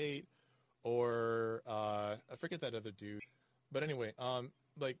Jonathan Chait, or I forget that other dude, but anyway,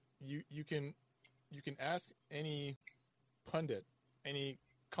 like you can ask any pundit, any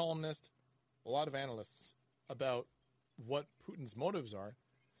columnist, a lot of analysts about what Putin's motives are,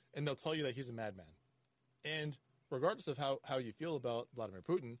 and they'll tell you that he's a madman. And regardless of how you feel about Vladimir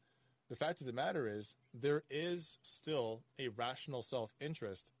Putin, the fact of the matter is there is still a rational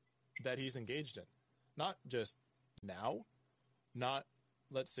self-interest that he's engaged in. Not just now, not,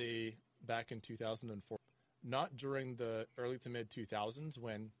 let's say, back in 2004, not during the early to mid 2000s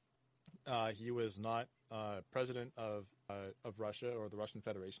when he was not president of Russia or the Russian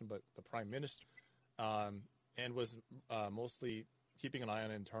Federation, but the prime minister, and was mostly keeping an eye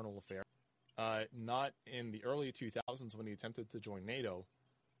on internal affairs. Not in the early 2000s when he attempted to join NATO.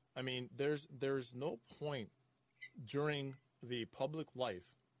 I mean, there's no point during the public life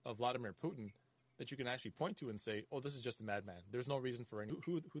of Vladimir Putin that you can actually point to and say, oh, this is just a madman. There's no reason for any,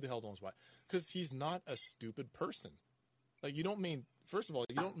 who the hell knows why. Because he's not a stupid person. Like, first of all,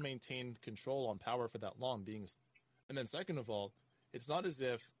 you don't maintain control on power for that long, and then second of all, it's not as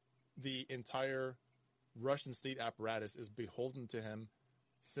if the entire Russian state apparatus is beholden to him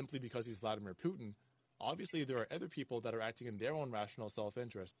simply because he's Vladimir Putin. Obviously, there are other people that are acting in their own rational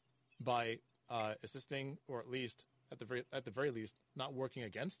self-interest by assisting, or at least at the very least, not working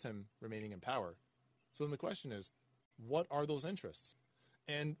against him remaining in power. So then the question is, what are those interests?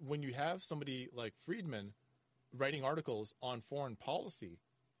 And when you have somebody like Friedman writing articles on foreign policy,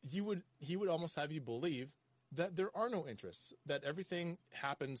 he would almost have you believe that there are no interests, that everything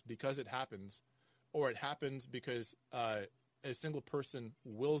happens because it happens, or it happens because a single person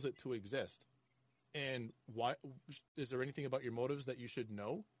wills it to exist. And why is there anything about your motives that you should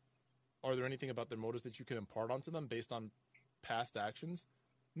know? Are there anything about their motives that you can impart onto them based on past actions?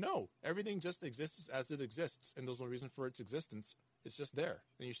 No, everything just exists as it exists, and there's no reason for its existence. It's just there,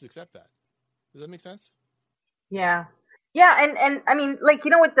 and you should accept that. Does that make sense? Yeah. Yeah, and I mean, like,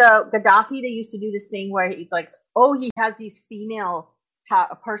 with the Gaddafi, they used to do this thing where he's like, oh, he has these female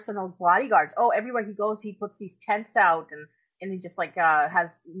personal bodyguards. Oh, everywhere he goes, he puts these tents out, and he just like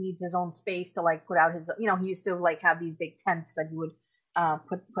needs his own space to like put out his. He used to like have these big tents that he would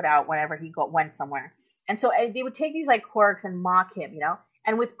put out whenever he went somewhere. And so they would take these like quirks and mock him.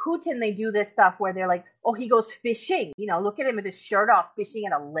 And with Putin, they do this stuff where they're like, oh, he goes fishing. Look at him with his shirt off fishing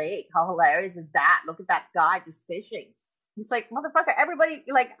at a lake. How hilarious is that? Look at that guy just fishing. It's like, motherfucker, everybody,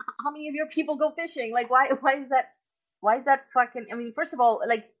 like, how many of your people go fishing? Like, why is that fucking, I mean, first of all,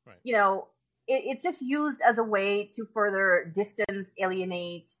 like, right. It's just used as a way to further distance,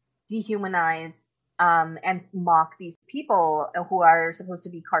 alienate, dehumanize, and mock these people who are supposed to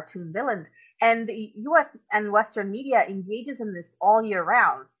be cartoon villains. And the U.S. and Western media engages in this all year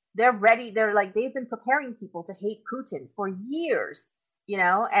round. They're ready. They're like, they've been preparing people to hate Putin for years,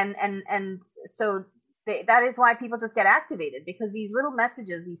 and so that is why people just get activated, because these little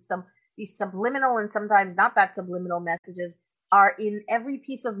messages, these subliminal and sometimes not that subliminal messages are in every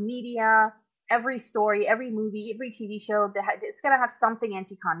piece of media, every story, every movie, every TV show. It's going to have something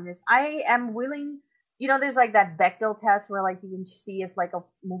anti-communist. I am willing, there's like that Bechdel test where like you can see if like a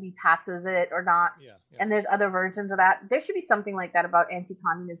movie passes it or not. Yeah. And there's other versions of that. There should be something like that about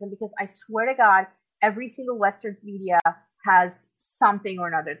anti-communism, because I swear to God, every single Western media has something or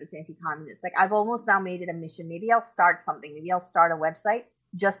another that's anti-communist. Like, I've almost now made it a mission. Maybe I'll start something. Maybe I'll start a website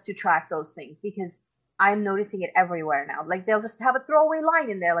just to track those things, because I'm noticing it everywhere now. Like, they'll just have a throwaway line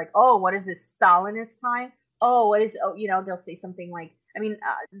in there, like, oh, what is this, Stalinist time? Oh, what is, oh, they'll say something like, I mean,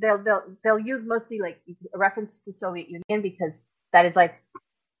 they'll use mostly like references to Soviet Union, because that is like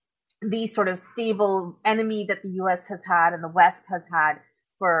the sort of stable enemy that the U.S. has had and the West has had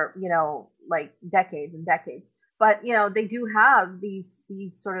for, like decades and decades. But, they do have these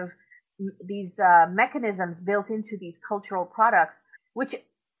sort of these mechanisms built into these cultural products, which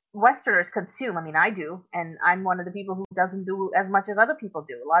Westerners consume. I mean, I do, and I'm one of the people who doesn't do as much as other people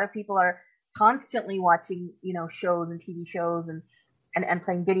do. A lot of people are constantly watching, shows and TV shows and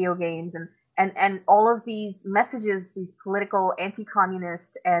playing video games, and all of these messages, these political,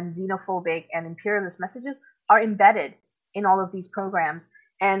 anti-communist and xenophobic and imperialist messages are embedded in all of these programs.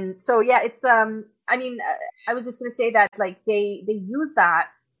 And so, yeah, it's, I mean, I was just going to say that, like, they use that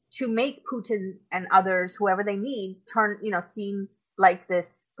to make Putin and others, whoever they need, seem like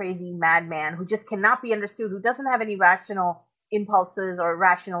this crazy madman who just cannot be understood, who doesn't have any rational impulses or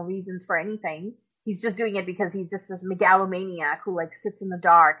rational reasons for anything. He's just doing it because he's just this megalomaniac who like sits in the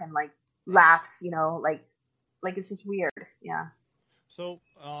dark and like laughs, like it's just weird. Yeah. So,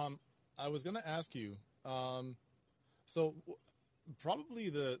 I was gonna ask you, so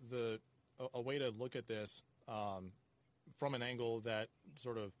probably a way to look at this, from an angle that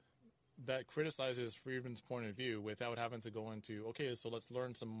that criticizes Friedman's point of view without having to go into, okay, so let's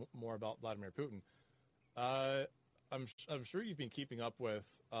learn some more about Vladimir Putin. I'm sure you've been keeping up with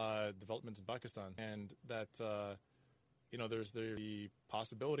developments in Pakistan, and that there's the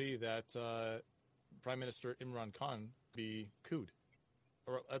possibility that Prime Minister Imran Khan be couped,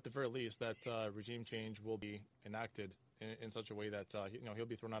 or at the very least that regime change will be enacted in such a way that he'll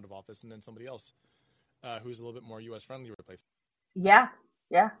be thrown out of office, and then somebody else who's a little bit more U.S. friendly replaced. Yeah.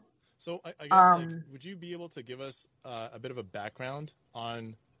 So I guess would you be able to give us a bit of a background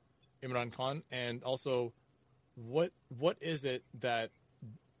on Imran Khan, and also what is it that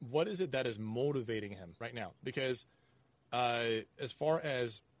is motivating him right now? Because as far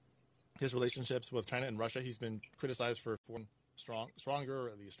as his relationships with China and Russia, he's been criticized for stronger, or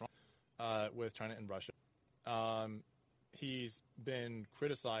at least strong, with China and Russia. He's been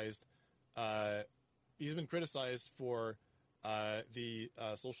criticized. For the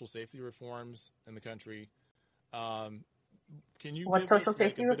social safety reforms in the country. Can you what give social us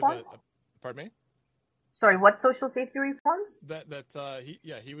safety like a reforms? bit of pardon me? Sorry, what social safety reforms?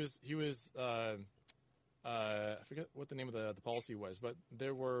 I forget what the name of the policy was, but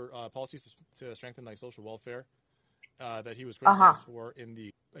there were policies to strengthen like social welfare that he was Uh-huh. criticized for in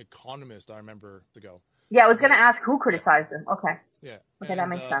the Economist. I remember ago, Yeah, I was going but to ask who yeah, criticized him. Okay. yeah, Okay, that and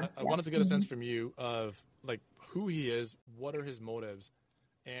makes sense. I Yeah. wanted to get a sense from you of like who he is, what are his motives,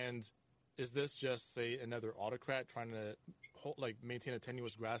 and is this just say another autocrat trying to maintain a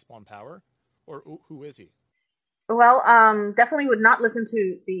tenuous grasp on power, or who is he? Well, definitely would not listen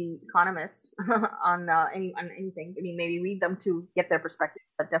to the Economist on anything. I mean, maybe read them to get their perspective,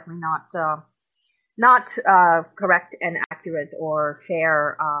 but definitely not correct and accurate or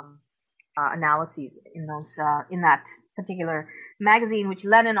fair analyses in those in that particular magazine, which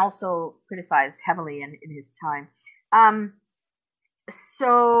Lenin also criticized heavily in his time. Um,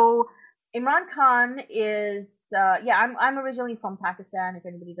 so Imran Khan is yeah, I'm originally from Pakistan. If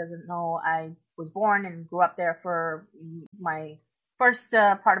anybody doesn't know, I was born and grew up there for my first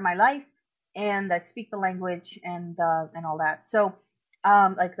part of my life, and I speak the language and all that. So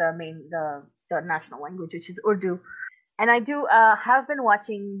like the national language, which is Urdu, and I do have been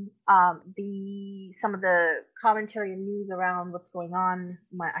watching the some of the commentary and news around what's going on.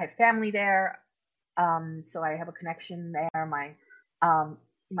 I have family there, so I have a connection there. Um,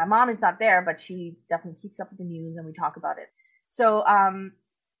 my mom is not there, but she definitely keeps up with the news, and we talk about it. So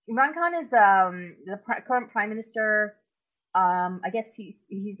Imran Khan is the current prime minister. I guess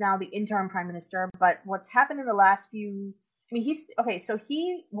he's now the interim prime minister. But what's happened in the last few, I mean, he's okay. So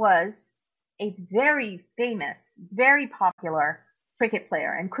he was a very famous, very popular cricket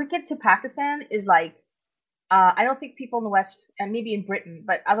player, and cricket to Pakistan is like I don't think people in the West, and maybe in Britain,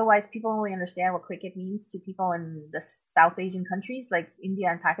 but otherwise people don't really understand what cricket means to people in the South Asian countries like India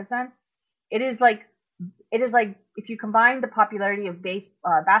and Pakistan. It is like it is like if you combine the popularity of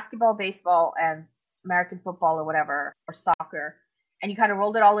basketball, baseball, and American football or whatever, or soccer, and you kind of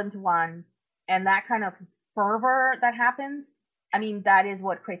rolled it all into one, and that kind of fervor that happens. I mean, that is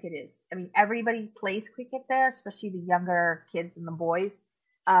what cricket is. I mean, everybody plays cricket there, especially the younger kids and the boys,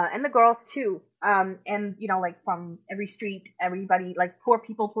 and the girls too. And you know, like from every street, everybody, like poor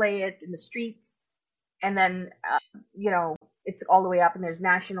people play it in the streets, and then you know it's all the way up and there's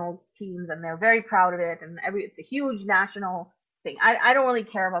national teams and they're very proud of it and it's a huge national thing. I don't really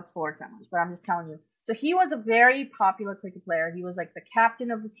care about sports that much, but I'm just telling you. So he was a very popular cricket player. He was like the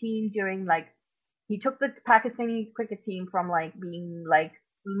captain of the team during like he took the Pakistani cricket team from like being like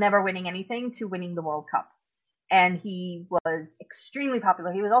never winning anything to winning the World Cup. And he was extremely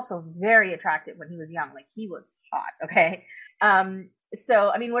popular. He was also very attractive when he was young. Like he was hot, okay? So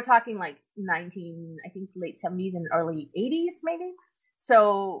I mean, we're talking like 19, I think late 70s and early 80s, maybe.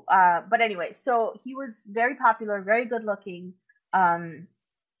 So, but anyway, so he was very popular, very good looking, um,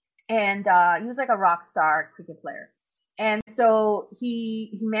 and he was like a rock star cricket player. And so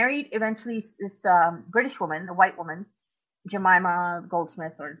he married eventually this British woman, a white woman, Jemima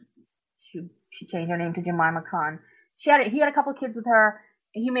Goldsmith, or she changed her name to Jemima Khan. He had a couple of kids with her.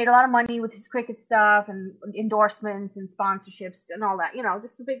 He made a lot of money with his cricket stuff and endorsements and sponsorships and all that. You know,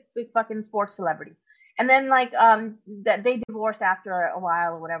 just a big fucking sports celebrity. And then like that they divorced after a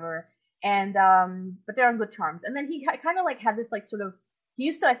while or whatever. And but they're on good terms. And then he kind of like had this like sort of he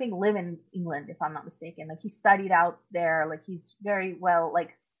used to I think live in England if I'm not mistaken. Like he studied out there. Like he's very well like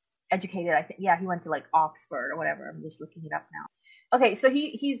educated. I think yeah he went to like Oxford or whatever. I'm just looking it up now. Okay, so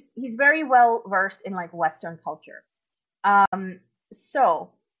he's very well versed in like Western culture. Um,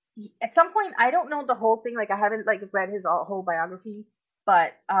 so at some point, I don't know the whole thing. Like I haven't like read his whole biography,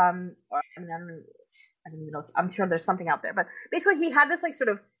 but or, I mean, I don't even know. I'm sure there's something out there, but basically, he had this like sort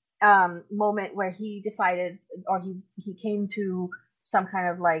of moment where he decided, or he came to some kind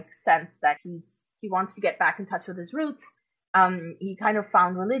of like sense that he wants to get back in touch with his roots. He kind of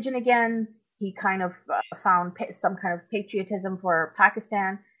found religion again. He kind of found some kind of patriotism for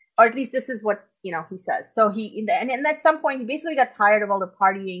Pakistan, or at least this is what he says. So and at some point he basically got tired of all the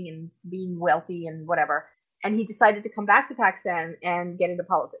partying and being wealthy and whatever, and he decided to come back to Pakistan and get into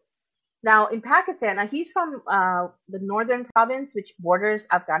politics. Now in Pakistan, now he's from the northern province which borders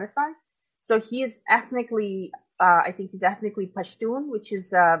Afghanistan, so he's ethnically, I think he's ethnically Pashtun, which is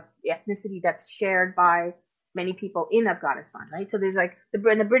the ethnicity that's shared by many people in Afghanistan, right? So there's like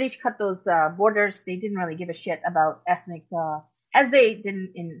when the British cut those borders, they didn't really give a shit about ethnic as they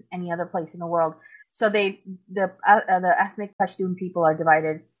didn't in any other place in the world. So the ethnic Pashtun people are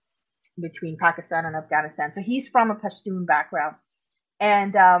divided between Pakistan and Afghanistan. So he's from a Pashtun background,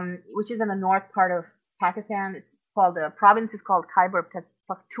 and which is in the north part of Pakistan. It's called the province is called Khyber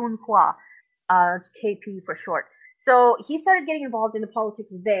Pakhtunkhwa, KP for short. So he started getting involved in the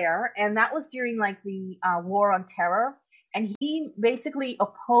politics there, and that was during like the war on terror. And he basically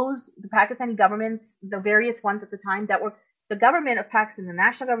opposed the Pakistani governments, the various ones at the time that were the government of Pakistan, the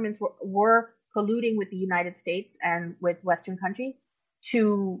national governments were colluding with the United States and with Western countries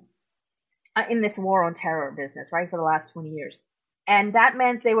to in this war on terror business, right, for the last 20 years. And that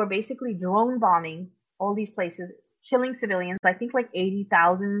meant they were basically drone bombing all these places, killing civilians. I think like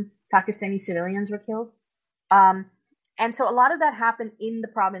 80,000 Pakistani civilians were killed. Um, and so a lot of that happened in the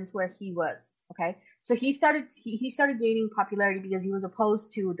province where he was. Okay, so he started gaining popularity because he was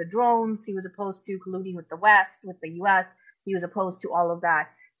opposed to the drones, he was opposed to colluding with the West, with the U.S. He was opposed to all of that.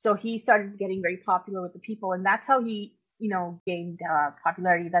 So he started getting very popular with the people, and that's how he, gained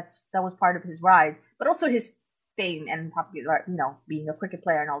popularity. That was part of his rise, but also his fame and popular, being a cricket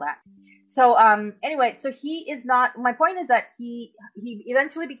player and all that. So anyway, so he is not. My point is that he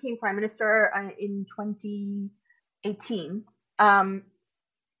eventually became prime minister in 2018,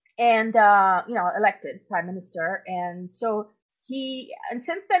 and elected prime minister, and so and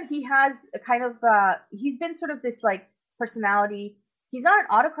since then he has a kind of he's been sort of this like personality. He's not an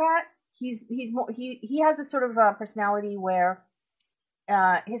autocrat. He's more he has a sort of personality where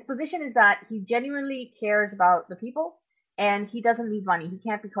his position is that he genuinely cares about the people, and he doesn't need money. He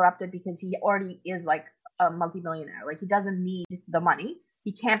can't be corrupted because he already is like a multimillionaire. Like he doesn't need the money.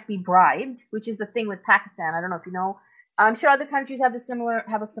 He can't be bribed, which is the thing with Pakistan. I don't know if you know. I'm sure other countries have a similar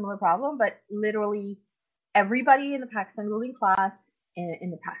problem, but literally everybody in the Pakistan ruling class, in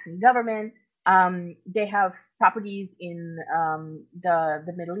the Pakistan government, they have properties in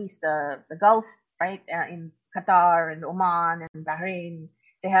the Middle East, the Gulf, right, in Qatar and Oman and Bahrain.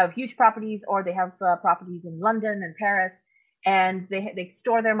 They have huge properties, or they have properties in London and Paris, and they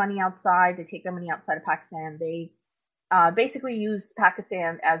store their money outside. They take their money outside of Pakistan. They basically use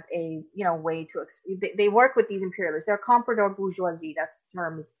Pakistan as a way to they work with these imperialists. They're comprador bourgeoisie. That's the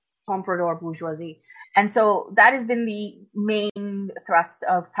term, comprador bourgeoisie. And so that has been the main thrust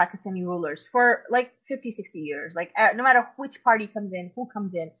of Pakistani rulers for like 50, 60 years. Like no matter which party comes in, who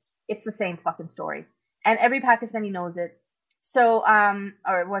comes in, it's the same fucking story. And every Pakistani knows it. So,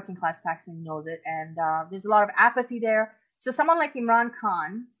 or working class Pakistani knows it. And there's a lot of apathy there. So someone like Imran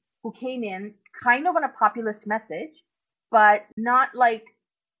Khan, who came in kind of on a populist message, but not like,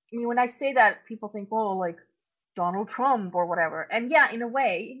 I mean, when I say that, people think, oh, like Donald Trump or whatever. And yeah, in a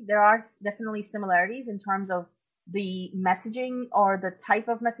way, there are definitely similarities in terms of the messaging or the type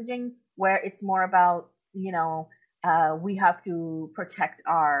of messaging, where it's more about, we have to protect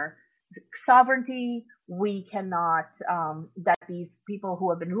our sovereignty. We cannot, that these people who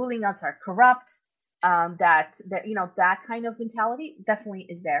have been ruling us are corrupt. That that kind of mentality definitely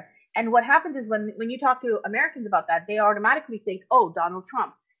is there. And what happens is when you talk to Americans about that, they automatically think, oh, Donald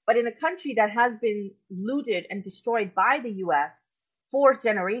Trump. But in a country that has been looted and destroyed by the U.S. for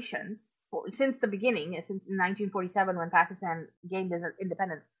generations, since the beginning, since 1947 when Pakistan gained its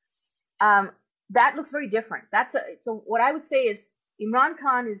independence, that looks very different. So what I would say is Imran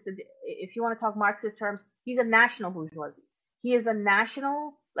Khan is if you want to talk Marxist terms, he's a national bourgeoisie. He is a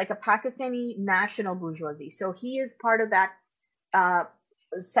national, like a Pakistani national bourgeoisie. So he is part of that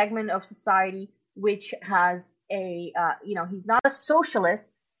segment of society which has he's not a socialist,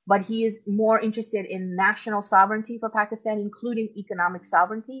 but he is more interested in national sovereignty for Pakistan, including economic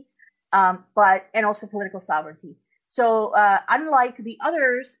sovereignty, and also political sovereignty. So unlike the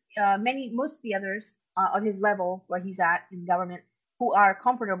others, most of the others of his level where he's at in government, who are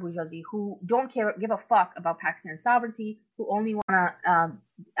comprador bourgeoisie, who don't give a fuck about Pakistan's sovereignty, who only want to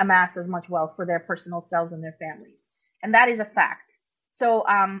amass as much wealth for their personal selves and their families, and that is a fact. So,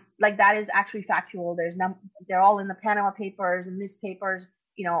 like that is actually factual. They're all in the Panama Papers and newspapers.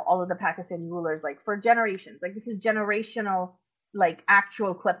 All of the Pakistani rulers, like for generations. Like this is generational, like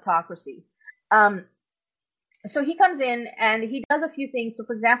actual kleptocracy. So he comes in and he does a few things. So,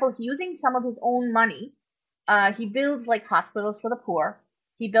 for example, using some of his own money, he builds like hospitals for the poor.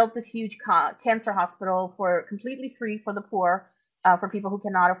 He built this huge cancer hospital for completely free for the poor, for people who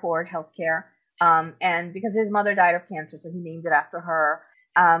cannot afford healthcare. And because his mother died of cancer, so he named it after her.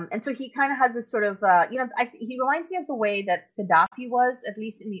 And so he kind of has this sort of, he reminds me of the way that Gaddafi was, at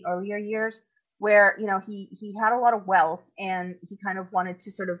least in the earlier years, where, he had a lot of wealth and he kind of wanted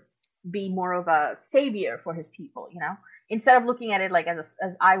to sort of be more of a savior for his people, instead of looking at it like as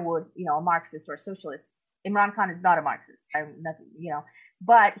I would, a Marxist or a socialist. Imran Khan is not a Marxist,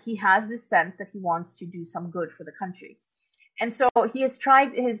 but he has this sense that he wants to do some good for the country. And so he has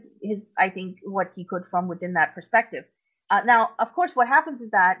tried his I think what he could from within that perspective. Now, of course, what happens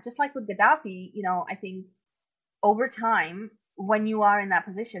is that just like with Gaddafi, I think over time, when you are in that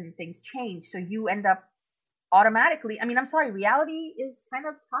position, things change. So you end up automatically, I mean, I'm sorry, reality is kind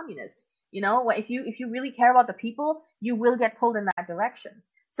of communist. If you really care about the people, you will get pulled in that direction.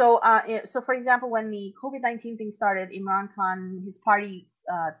 So for example, when the COVID-19 thing started, Imran Khan, his party,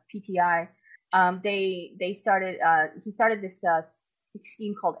 PTI, they started, he started this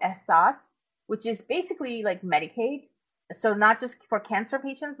scheme called EHSAS, which is basically like Medicaid. So not just for cancer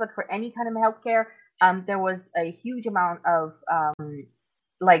patients, but for any kind of healthcare. There was a huge amount of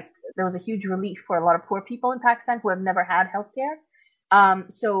like there was a huge relief for a lot of poor people in Pakistan who have never had healthcare.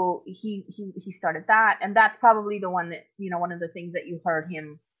 So he started that, and that's probably the one that one of the things that you heard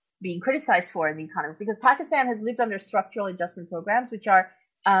him being criticized for in the economists, because Pakistan has lived under structural adjustment programs, which are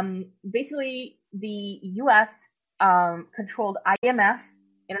basically the U.S. Controlled IMF,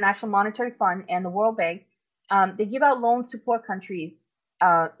 International Monetary Fund, and the World Bank. They give out loans to poor countries,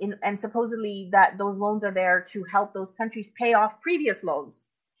 and supposedly that those loans are there to help those countries pay off previous loans.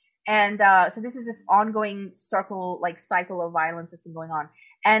 And so this is this ongoing cycle of violence that's been going on.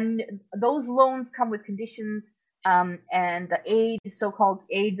 And those loans come with conditions, and the aid, so-called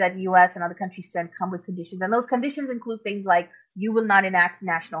aid that U.S. and other countries send, come with conditions. And those conditions include things like you will not enact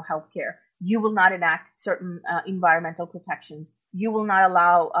national health care. You will not enact certain environmental protections. You will not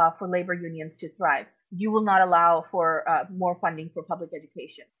allow for labor unions to thrive. You will not allow for more funding for public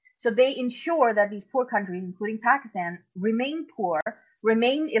education. So they ensure that these poor countries, including Pakistan, remain poor,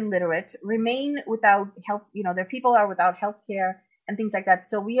 remain illiterate, remain without health, their people are without health care and things like that.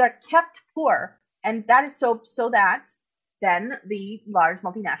 So we are kept poor. And that is so that then the large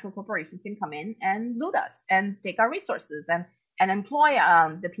multinational corporations can come in and loot us and take our resources and employ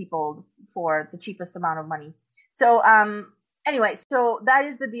the people for the cheapest amount of money. So anyway, so that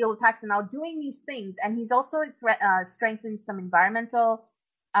is the deal with Pakistan now doing these things. And he's also strengthened some environmental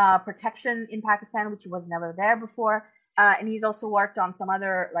protection in Pakistan, which was never there before. And he's also worked on some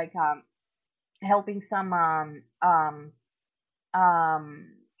other, helping some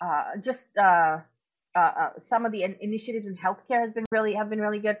some of the initiatives in healthcare have been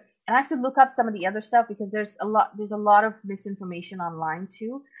really good. And I have to look up some of the other stuff because there's a lot of misinformation online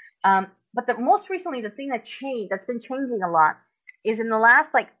too. But most recently, the thing that's been changing a lot is in the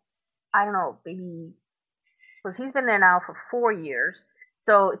last, I don't know, maybe, because he's been there now for 4 years.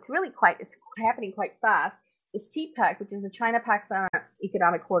 So it's happening quite fast. The CPEC, which is the China-Pakistan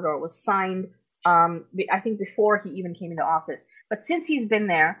Economic Corridor, was signed, I think, before he even came into office. But since he's been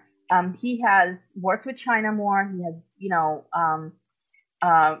there, he has worked with China more. He has,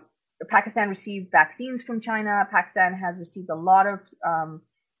 Pakistan received vaccines from China. Pakistan has received a lot of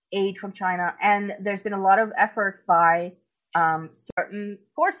aid from China. And there's been a lot of efforts by certain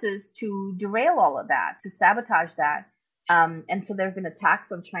forces to derail all of that, to sabotage that. And so there have been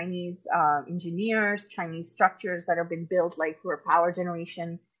attacks on Chinese engineers, Chinese structures that have been built, for power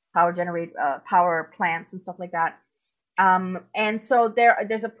plants and stuff like that. And so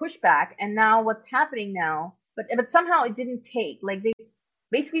there's a pushback. And now what's happening now, but somehow it didn't take.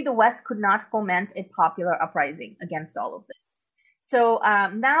 Basically the West could not foment a popular uprising against all of this. So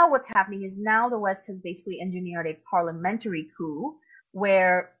now what's happening is now the West has basically engineered a parliamentary coup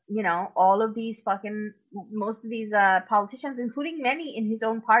where, all of these most of these politicians, including many in his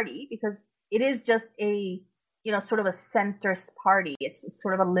own party, because it is just a, sort of a centrist party. It's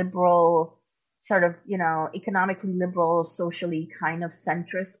sort of a liberal, sort of, economically liberal, socially kind of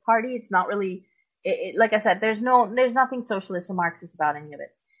centrist party. It's not really, like I said, there's nothing socialist or Marxist about any of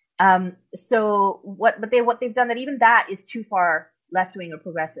it. So what they've done, that even that is too far left wing or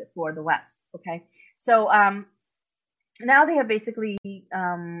progressive for the West. Okay. So, now they have basically,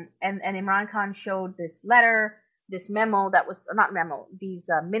 and Imran Khan showed this letter, this memo that was not memo, these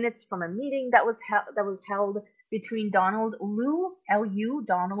minutes from a meeting that was held between Donald Lu,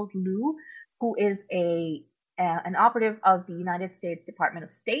 Donald Lu, who is an operative of the United States Department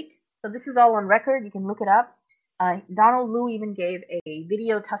of State. So this is all on record. You can look it up. Donald Lu even gave a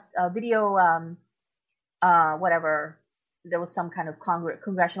video whatever. There was some kind of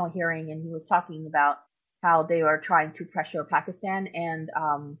congressional hearing, and he was talking about how they are trying to pressure Pakistan and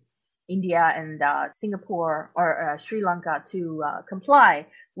India and Singapore or Sri Lanka to comply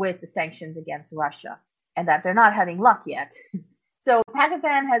with the sanctions against Russia, and that they're not having luck yet. So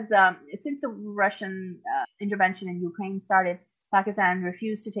Pakistan has, since the Russian intervention in Ukraine started, Pakistan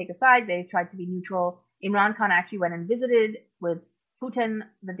refused to take a side. They tried to be neutral. Imran Khan actually went and visited with Putin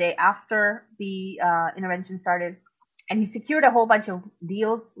the day after the intervention started. And he secured a whole bunch of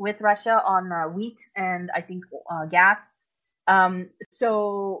deals with Russia on wheat and I think gas.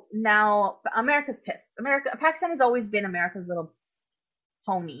 So now America's pissed. Pakistan has always been America's little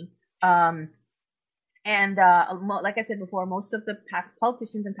pony. And like I said before, most of the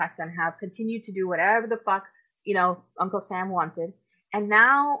politicians in Pakistan have continued to do whatever the fuck Uncle Sam wanted. And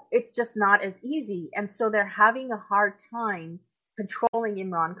now it's just not as easy. And so they're having a hard time controlling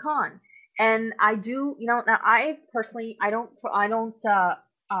Imran Khan. And I do, now I personally, I don't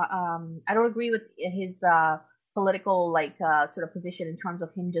agree with his political sort of position in terms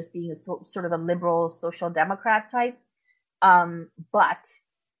of him just being sort of a liberal social democrat type. But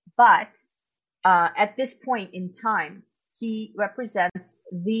at this point in time, he represents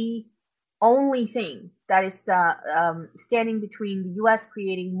the only thing that is standing between the U.S.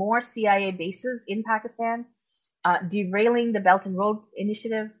 creating more CIA bases in Pakistan, derailing the Belt and Road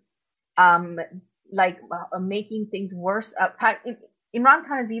Initiative, um, making things worse. Imran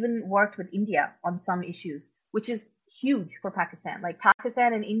Khan has even worked with India on some issues, which is huge for Pakistan. Like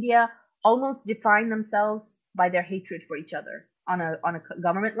Pakistan and India almost define themselves by their hatred for each other on a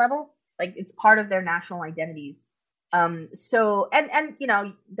government level. Like it's part of their national identities. So and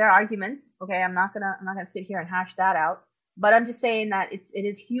there are arguments. Okay, I'm not gonna sit here and hash that out. But I'm just saying that it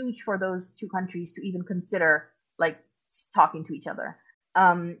is huge for those two countries to even consider like talking to each other.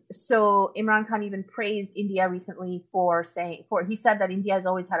 So Imran Khan even praised India recently he said that India has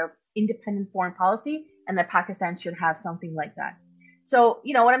always had an independent foreign policy and that Pakistan should have something like that. So,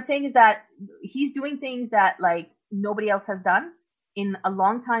 what I'm saying is that he's doing things that like nobody else has done in a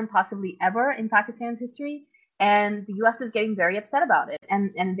long time, possibly ever in Pakistan's history. And the U.S. is getting very upset about it.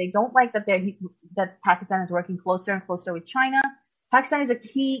 And they don't like that that Pakistan is working closer and closer with China. Pakistan is a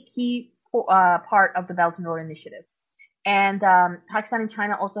key part of the Belt and Road Initiative. And Pakistan and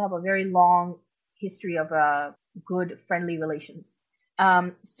China also have a very long history of good, friendly relations.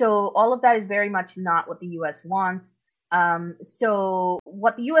 So all of that is very much not what the U.S. wants. So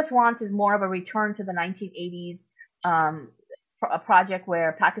what the U.S. wants is more of a return to the 1980s, a project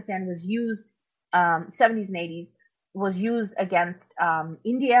where Pakistan was used, 70s and 80s, was used against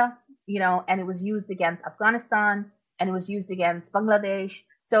India, and it was used against Afghanistan, and it was used against Bangladesh.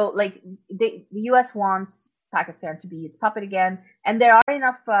 So like the U.S. wants Pakistan to be its puppet again, and there are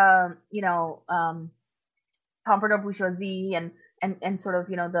enough, comforter bourgeoisie and sort of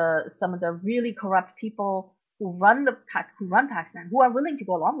some of the really corrupt people who run Pakistan, who are willing to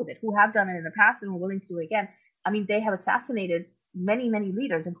go along with it, who have done it in the past and are willing to do it again. I mean, they have assassinated many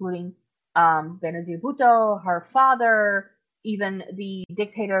leaders, including Benazir Bhutto, her father, even the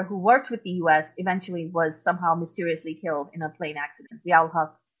dictator who worked with the U.S. eventually was somehow mysteriously killed in a plane accident, Ziaul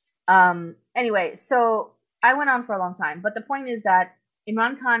Haq. Anyway, so I went on for a long time, but the point is that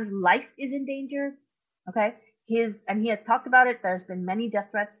Imran Khan's life is in danger. Okay, he has talked about it. There's been many death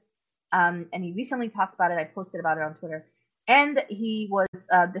threats, and he recently talked about it. I posted about it on Twitter, and he was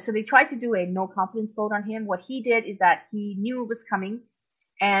so they tried to do a no confidence vote on him. What he did is that he knew it was coming,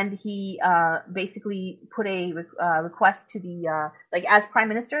 and he basically put a request to the as prime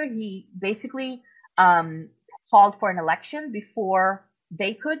minister. He basically called for an election before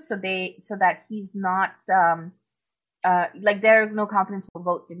they could, so that he's not their no confidence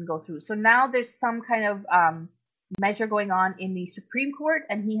vote didn't go through. So now there's some kind of measure going on in the Supreme Court,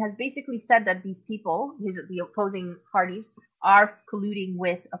 and he has basically said that these people, the opposing parties, are colluding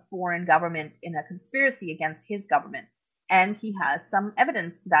with a foreign government in a conspiracy against his government. And he has some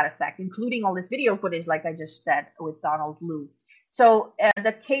evidence to that effect, including all this video footage, like I just said, with Donald Lu. So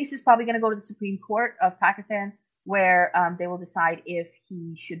the case is probably going to go to the Supreme Court of Pakistan, where they will decide if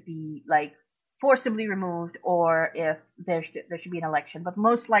he should be forcibly removed or if there should be an election. But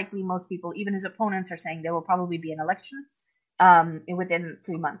most likely, most people, even his opponents, are saying there will probably be an election within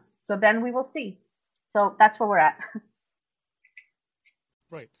 3 months. So then we will see. So that's where we're at.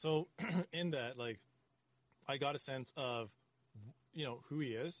 Right. So in that, I got a sense of, who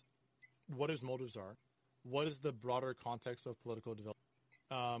he is, what his motives are, what is the broader context of political development,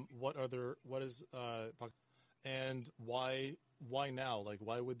 and why now?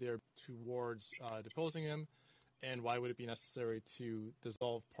 Why would there be towards deposing him, and why would it be necessary to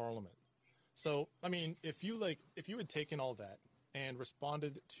dissolve Parliament? So, I mean, if you had taken all that and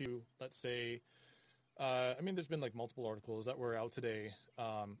responded to, let's say, there's been multiple articles that were out today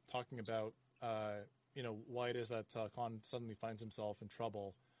talking about why it is that Khan suddenly finds himself in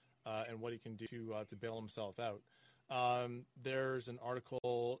trouble and what he can do to bail himself out. There's an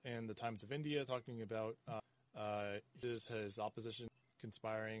article in the Times of India talking about his opposition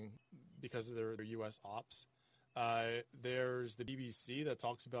conspiring because of their U.S. ops. There's the BBC that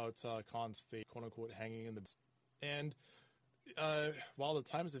talks about Khan's fate, quote unquote, hanging in the. And while the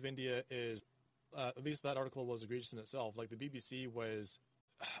Times of India is, at least that article was egregious in itself, the BBC was,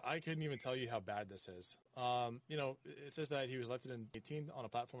 I couldn't even tell you how bad this is. It says that he was elected in 2018 on a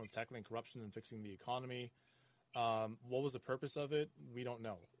platform of tackling corruption and fixing the economy. What was the purpose of it? We don't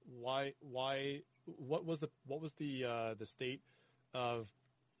know. Why what was the state of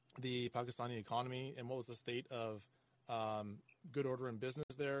the Pakistani economy, and what was the state of good order in business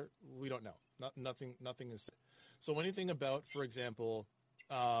there? We don't know. Nothing is. So anything about, for example,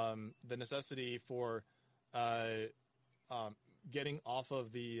 the necessity for getting off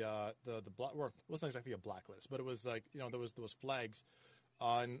of the black, or it wasn't exactly a blacklist, but it was like, there was flags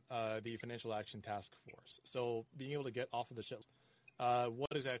on the Financial Action Task Force. So being able to get off of the ship. What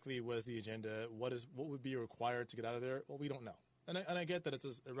exactly was the agenda? What would be required to get out of there? Well, we don't know. And I get that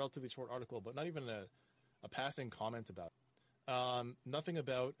it's a relatively short article, but not even a passing comment about it. Nothing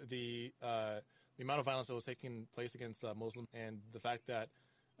about the amount of violence that was taking place against Muslims, and the fact that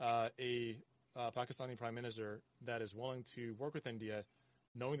a Pakistani prime minister that is willing to work with India,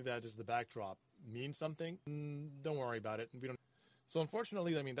 knowing that that is the backdrop, means something. Don't worry about it. We don't. So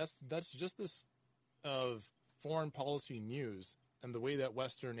unfortunately, I mean, that's just this of foreign policy news, and the way that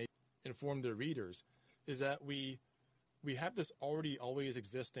Western inform their readers is that we have this already always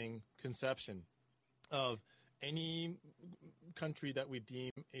existing conception of any country that we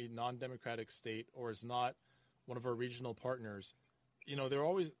deem a non-democratic state or is not one of our regional partners.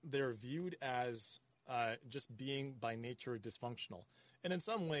 They're viewed as just being by nature dysfunctional. And in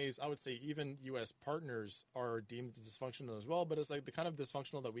some ways, I would say even U.S. partners are deemed dysfunctional as well, but it's like the kind of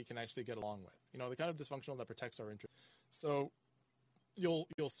dysfunctional that we can actually get along with. The kind of dysfunctional that protects our interests. So you'll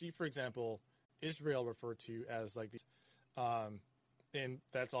see, for example, Israel referred to as like these, and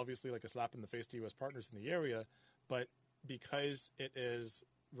that's obviously like a slap in the face to U.S. partners in the area, but because it is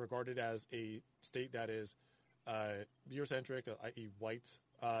regarded as a state that is Eurocentric, i.e. white,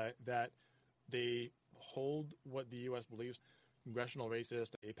 that they hold what the U.S. believes, congressional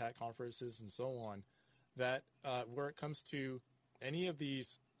racist, APAC conferences, and so on, that where it comes to any of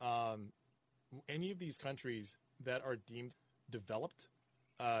these countries that are deemed developed,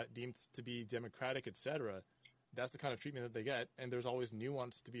 deemed to be democratic, etc., that's the kind of treatment that they get, and there's always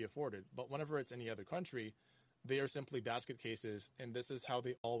nuance to be afforded. But whenever it's any other country, they are simply basket cases, and this is how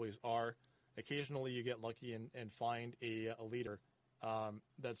they always are. Occasionally you get lucky and find a leader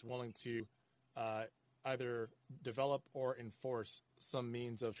that's willing to either develop or enforce some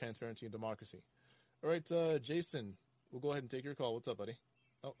means of transparency and democracy. All right, Jason, we'll go ahead and take your call. What's up, buddy?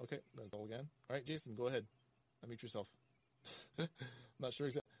 Oh, okay. That's all again. All right, Jason, go ahead. Unmute yourself. Not sure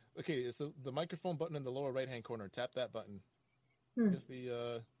exactly. Okay, it's the microphone button in the lower right-hand corner. Tap that button. I guess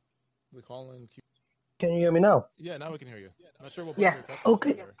the call-in queue. Can you hear me now? Yeah, now we can hear you. I'm not sure what Yes. button you're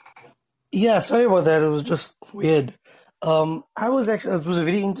pressing. Okay. Yeah, sorry about that. It was just weird. It was a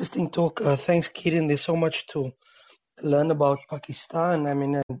very interesting talk. Thanks, Kiran. There's so much to learn about Pakistan. I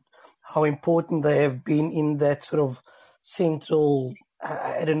mean, and how important they have been in that sort of central,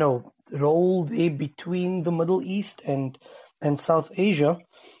 I don't know, role there between the Middle East and South Asia.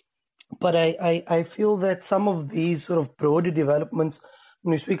 But I feel that some of these sort of broader developments,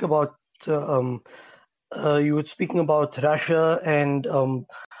 when you speak about, you were speaking about Russia and,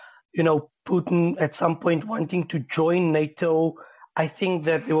 Putin at some point wanting to join NATO. I think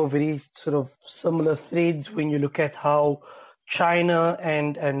that there were very sort of similar threads when you look at how China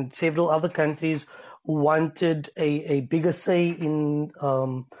and several other countries wanted a bigger say in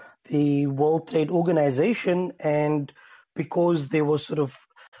the World Trade Organization, and because there was sort of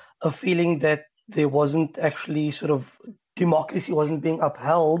a feeling that there wasn't actually sort of democracy wasn't being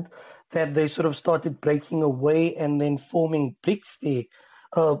upheld, that they sort of started breaking away and then forming BRICS there.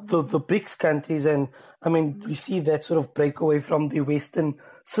 The BRICS countries, and I mean, we see that sort of breakaway from the Western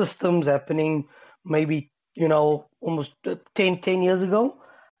systems happening maybe, almost 10 years ago.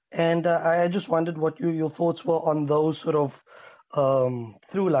 And I just wondered what your thoughts were on those sort of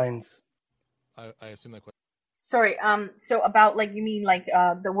through lines. I assume that question. Sorry, so about like you mean like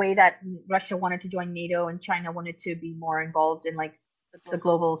the way that Russia wanted to join NATO and China wanted to be more involved in like the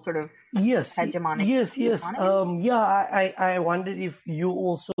global sort of hegemonic yes. economy? I wondered if you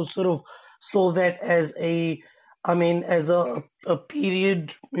also sort of saw that as as a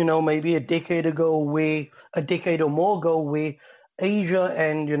period, maybe a decade or more ago, where Asia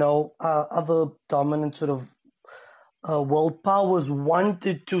and other dominant sort of world powers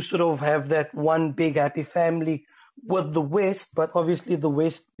wanted to sort of have that one big happy family with the West, but obviously the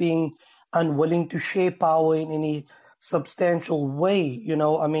West being unwilling to share power in any substantial way.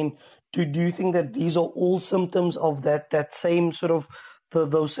 I mean, do you think that these are all symptoms of that same sort of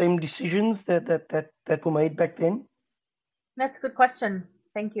those same decisions that were made back then? That's a good question.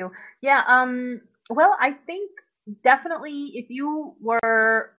 Thank you. Yeah, well, I think definitely if you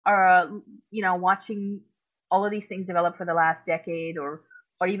were, watching all of these things develop for the last decade or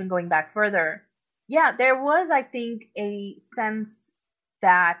even going back further, yeah, there was, I think, a sense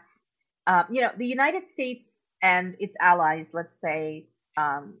that The United States and its allies, let's say,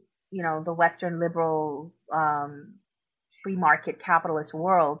 the Western liberal, free market capitalist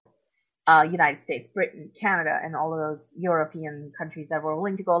world, United States, Britain, Canada, and all of those European countries that were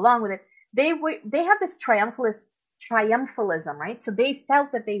willing to go along with it, they have this triumphalism, right? So they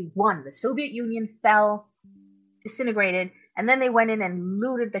felt that they won. The Soviet Union fell, disintegrated, and then they went in and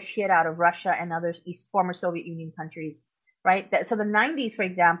looted the shit out of Russia and other former Soviet Union countries, right? So the 90s, for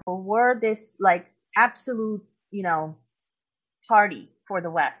example, were this like absolute, party for the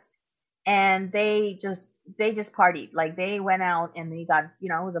West, and they just partied. Like they went out and they got, it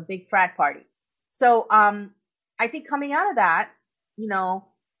was a big frat party. So I think coming out of that,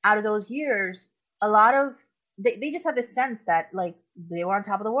 out of those years, a lot of they just had this sense that like they were on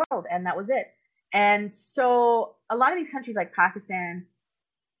top of the world and that was it. And so a lot of these countries like Pakistan,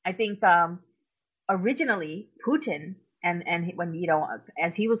 I think originally Putin and when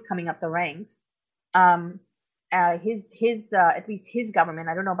as he was coming up the ranks, um, his at least his government.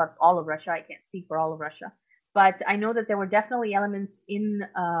 I don't know about all of Russia. I can't speak for all of Russia, but I know that there were definitely elements in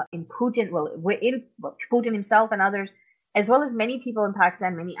Putin, Putin himself and others, as well as many people in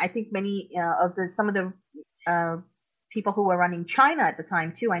Pakistan. Many of some of the people who were running China at the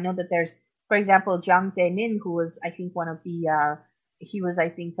time too. I know that there's, for example, Jiang Zemin, who was I think one of the he was I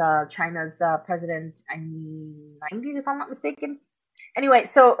think China's president in the 90s, if I'm not mistaken. Anyway,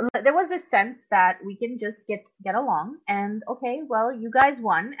 so there was this sense that we can just get along, and okay, well, you guys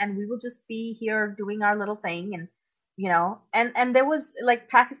won, and we will just be here doing our little thing, and and there was like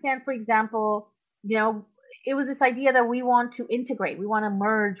Pakistan, for example, it was this idea that we want to integrate, we want to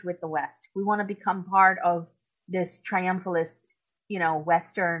merge with the West, we want to become part of this triumphalist,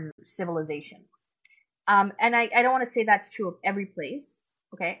 Western civilization. And I don't want to say that's true of every place,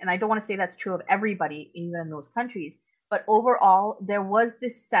 okay, and I don't want to say that's true of everybody, even in those countries. But overall, there was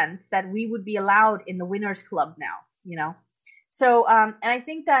this sense that we would be allowed in the winners club now. So, and I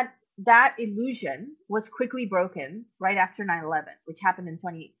think that illusion was quickly broken right after 9/11, which happened in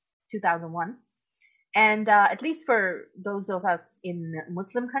 2001. And at least for those of us in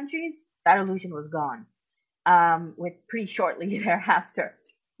Muslim countries, that illusion was gone with pretty shortly thereafter.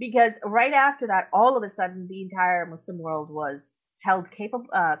 Because right after that, all of a sudden, the entire Muslim world was held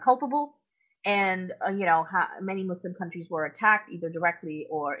culpable. And, many Muslim countries were attacked either directly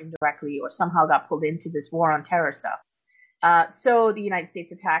or indirectly or somehow got pulled into this war on terror stuff. So the United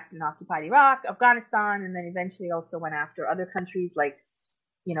States attacked and occupied Iraq, Afghanistan, and then eventually also went after other countries like,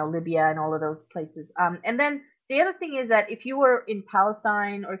 Libya and all of those places. And then the other thing is that if you were in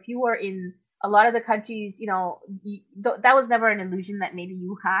Palestine or if you were in a lot of the countries, that was never an illusion that maybe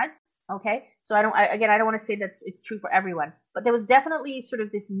you had. Okay. So I don't want to say that it's true for everyone, but there was definitely sort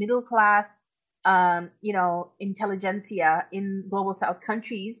of this middle class, intelligentsia in global South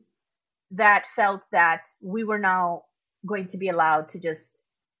countries that felt that we were now going to be allowed to just,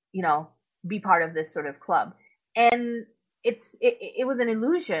 be part of this sort of club. And it was an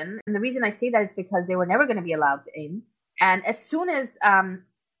illusion. And the reason I say that is because they were never going to be allowed in. And as soon as the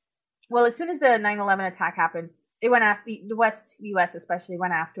 9/11 attack happened, they went after the U.S. especially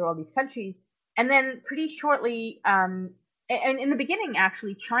went after all these countries. And then pretty shortly, and in the beginning,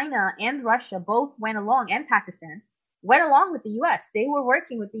 actually, China and Russia both went along, and Pakistan went along with the U.S. They were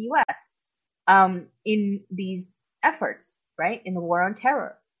working with the U.S. In these efforts, right, in the war on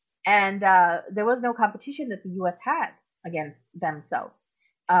terror. And there was no competition that the U.S. had against themselves.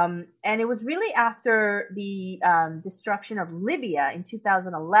 And it was really after the destruction of Libya in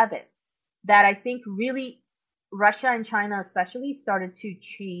 2011 that I think really Russia and China especially started to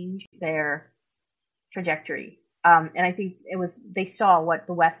change their trajectory. And I think they saw what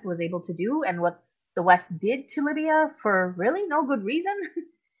the West was able to do and what the West did to Libya for really no good reason.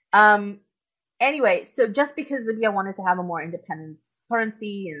 Anyway, so just because Libya wanted to have a more independent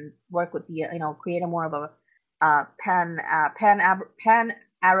currency and work with the, create a more of a pan-Arab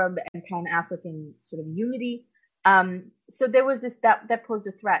and pan-African sort of unity. So there was this that posed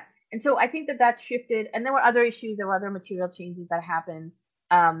a threat. And so I think that shifted, and there were other issues, there were other material changes that happened.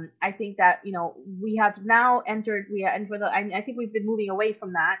 I think that, we have now entered, I think we've been moving away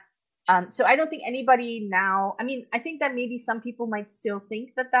from that. So I don't think anybody now, I think that maybe some people might still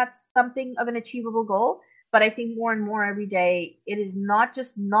think that that's something of an achievable goal, but I think more and more every day, it is not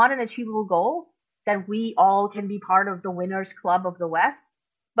an achievable goal that we all can be part of the winners club of the West,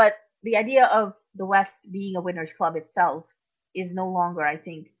 but the idea of the West being a winners club itself is no longer, I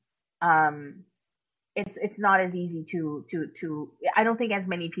think, it's not as easy to I don't think as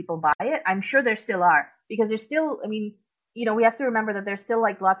many people buy it. I'm sure there still are, because there's still, we have to remember that there's still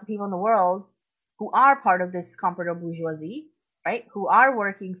like lots of people in the world who are part of this comprador bourgeoisie, right? Who are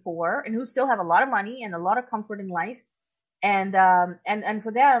working for and who still have a lot of money and a lot of comfort in life. And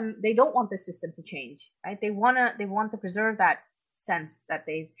for them, they don't want the system to change, right? They want to preserve that sense that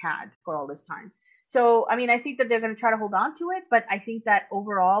they've had for all this time. So, I mean, I think that they're going to try to hold on to it, but I think that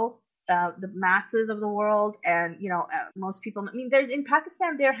overall, the masses of the world and most people. I mean, there's in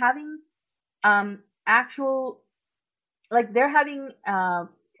Pakistan they're having actual they're having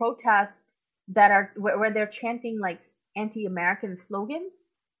protests that are where they're chanting like anti-American slogans,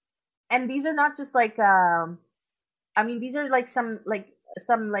 and these are not just like I mean, these are like some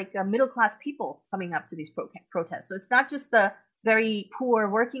middle class people coming up to these protests. So it's not just the very poor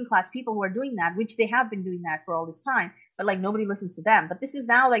working class people who are doing that, which they have been doing that for all this time, but like nobody listens to them. But this is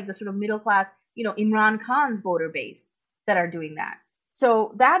now like the sort of middle class, Imran Khan's voter base that are doing that.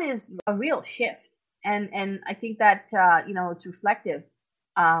 So that is a real shift, and I think that it's reflective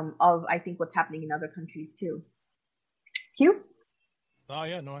of I think what's happening in other countries too. Hugh? Oh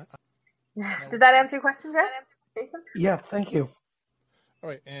yeah, no. Did that answer your question, Jason? Yeah, thank you. All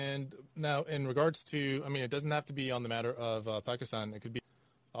right, and now in regards to, I mean, it doesn't have to be on the matter of Pakistan. It could be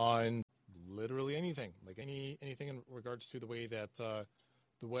on literally anything, like anything in regards to the way that the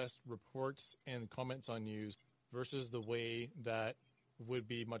West reports and comments on news versus the way that would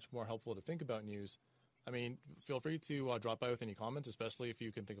be much more helpful to think about news. I mean, feel free to drop by with any comments, especially if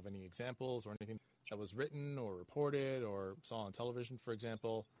you can think of any examples or anything that was written or reported or saw on television, for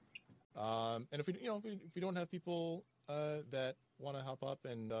example. And if we don't have people that want to hop up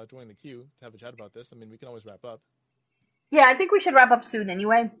and join the queue to have a chat about this, I mean, we can always wrap up. Yeah, I think we should wrap up soon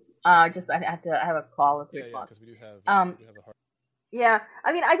anyway. I have a call at 3 o'clock. Yeah, because we do have a hard. Yeah,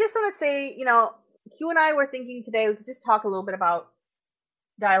 I mean, I just want to say, Q and I were thinking today we could just talk a little bit about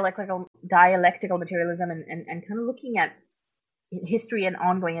dialectical materialism and kind of looking at history and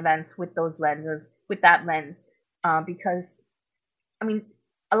ongoing events with that lens, because, I mean,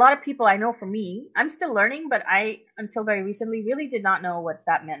 a lot of people I know, for me, I'm still learning, but I, until very recently, really did not know what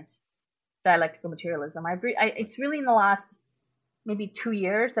that meant, dialectical materialism. It's really in the last maybe 2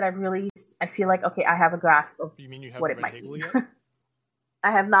 years that I feel like, okay, I have a grasp of You mean you haven't what it read might Hegel be. yet?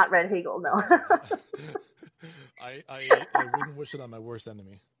 I have not read Hegel, no. I wouldn't wish it on my worst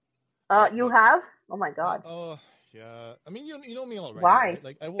enemy. You have? Oh my God. Yeah. I mean, you know me already. Why? Right?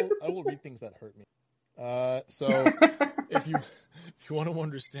 Like I will read things that hurt me. So if you want to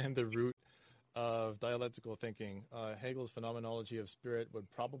understand the root of dialectical thinking, Hegel's phenomenology of spirit would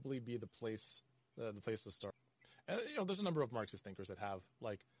probably be the place to start. And there's a number of Marxist thinkers that have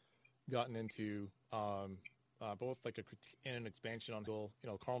gotten into both like a critique and an expansion on Hegel.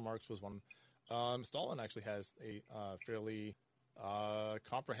 Karl Marx was one. Stalin actually has a fairly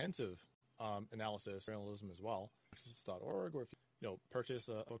comprehensive analysis, journalism as well. Marxist.org, or if you purchase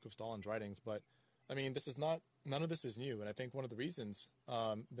a book of Stalin's writings. But I mean, none of this is new, and I think one of the reasons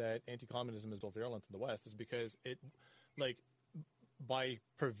that anti-communism is so virulent in the West is because it, by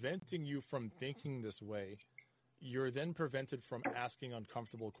preventing you from thinking this way, you're then prevented from asking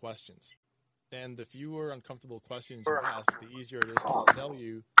uncomfortable questions. And the fewer uncomfortable questions you ask, the easier it is to sell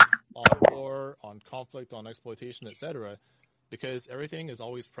you on war, on conflict, on exploitation, etc. Because everything is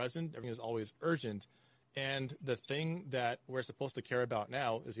always present, everything is always urgent, and the thing that we're supposed to care about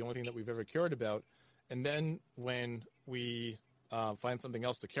now is the only thing that we've ever cared about. And then when we find something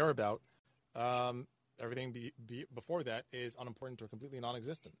else to care about, everything before that is unimportant or completely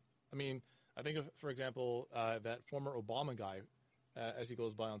non-existent. I mean, I think of, for example, that former Obama guy, as he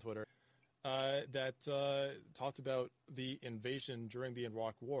goes by on Twitter, that talked about the invasion during the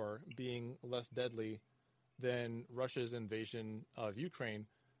Iraq War being less deadly than Russia's invasion of Ukraine,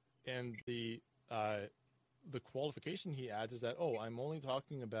 and the qualification he adds is that, I'm only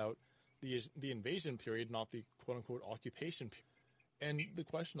talking about the invasion period, not the quote unquote occupation period. And the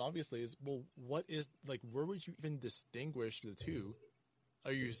question obviously is, well, what is where would you even distinguish the two?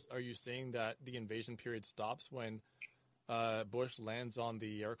 Are you saying that the invasion period stops when Bush lands on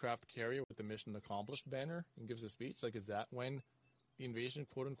the aircraft carrier with the mission accomplished banner and gives a speech? Is that when the invasion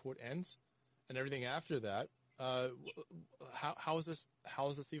quote unquote ends? And everything after that, how is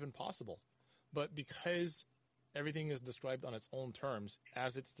this even possible? But because everything is described on its own terms,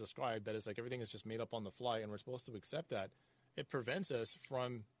 as it's described, that is everything is just made up on the fly, and we're supposed to accept that, it prevents us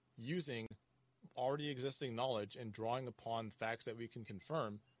from using already existing knowledge and drawing upon facts that we can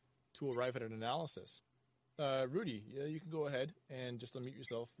confirm to arrive at an analysis. Rudy, you can go ahead and just unmute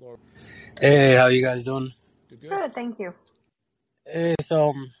yourself, Laura. Hey, how you guys doing? Good, thank you. Hey,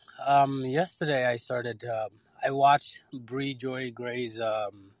 so yesterday I watched Bree Joy Gray's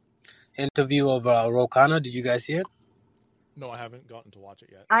interview of Ro Khanna. Did you guys see it? No, I haven't gotten to watch it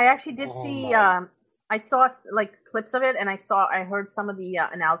yet. I actually did Oh see my. I saw like clips of it, and I heard some of the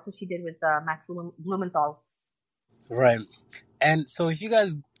analysis she did with Max Blumenthal. Right. And so if you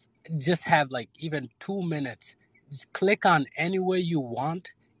guys just have like even 2 minutes, just click on anywhere you want,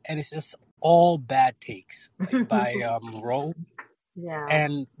 and it's just all bad takes, like by Ro Yeah.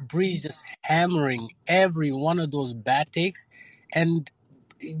 and Bree's just hammering every one of those bad takes, and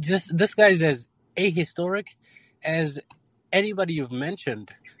just this guy's as ahistoric as anybody you've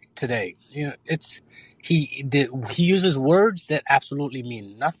mentioned today. You know, he uses words that absolutely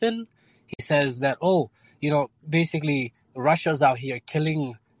mean nothing. He says that basically Russia's out here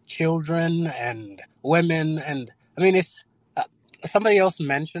killing children and women, and I mean it's. Somebody else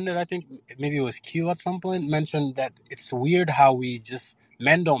mentioned it. I think maybe it was Q at some point mentioned that it's weird how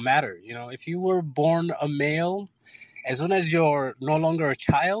men don't matter. You know, if you were born a male, as soon as you're no longer a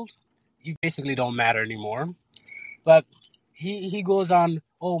child, you basically don't matter anymore. But he goes on,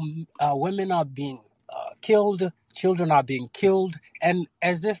 women are being killed, children are being killed, and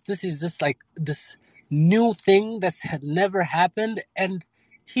as if this is just like this new thing that had never happened, and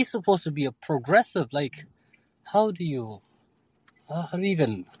he's supposed to be a progressive. Like, how do you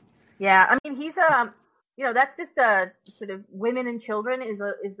even? Yeah, I mean he's that's just a sort of women and children is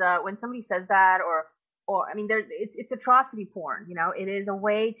when somebody says that or I mean it's atrocity porn. You know, it is a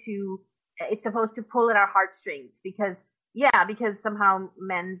way it's supposed to pull at our heartstrings because somehow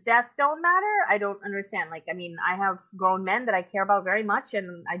men's deaths don't matter. I don't understand. Like, I mean, I have grown men that I care about very much,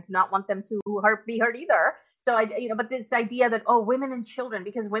 and I do not want them to be hurt either. So but this idea that women and children,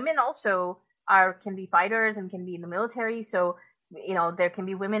 because women also can be fighters and can be in the military, so there can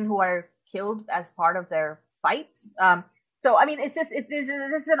be women who are killed as part of their fights. So I mean, it's just this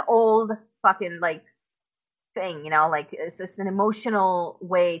is an old fucking like thing, like it's just an emotional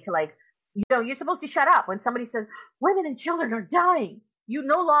way to like, you're supposed to shut up when somebody says women and children are dying. You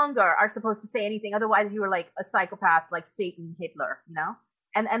no longer are supposed to say anything, otherwise you are like a psychopath, like Satan, Hitler,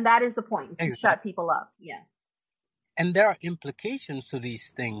 and that is the point, is to shut people up. Yeah. And there are implications to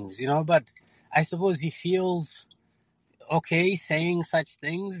these things, but I suppose he feels okay saying such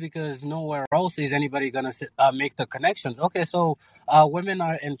things because nowhere else is anybody gonna make the connection. Okay, so women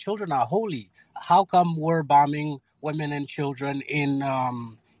and children are holy. How come we're bombing women and children in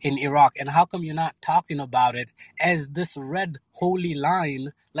Iraq, and how come you're not talking about it as this red holy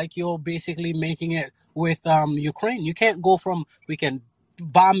line, like you're basically making it with Ukraine? You can't go from we can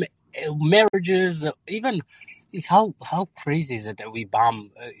bomb marriages, even how crazy is it that we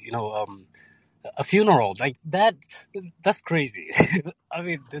bomb a funeral like that? That's crazy. I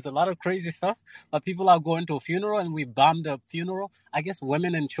mean, there's a lot of crazy stuff, but people are going to a funeral and we bomb the funeral. I guess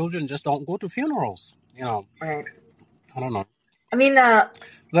women and children just don't go to funerals, Right. I don't know. I mean,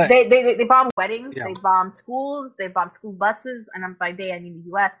 But they bomb weddings, yeah. they bomb schools, they bomb school buses, and by they I mean the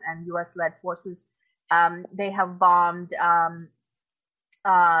U.S. and U.S.-led forces. They have bombed.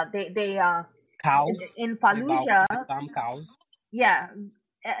 Cows. In Fallujah. They bomb cows. Yeah,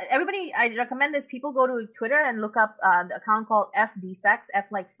 everybody, I recommend this. People go to Twitter and look up the account called F Defects, F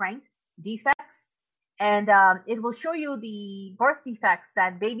like Frank, Defects, and it will show you the birth defects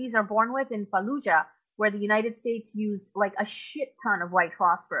that babies are born with in Fallujah, where the United States used like a shit ton of white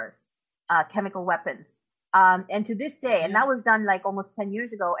phosphorus, chemical weapons. And to this day, and that was done like almost 10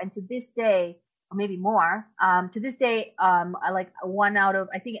 years ago, and to this day, or maybe more, to this day, like 1 out of,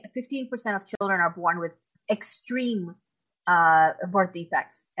 I think 15% of children are born with extreme birth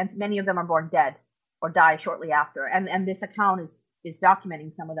defects, and many of them are born dead or die shortly after. And this account is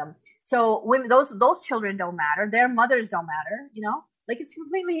documenting some of them. So when those children don't matter, their mothers don't matter, like it's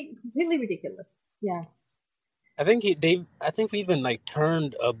completely ridiculous. Yeah. I think we even like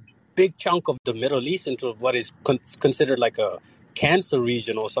turned a big chunk of the Middle East into what is considered like a cancer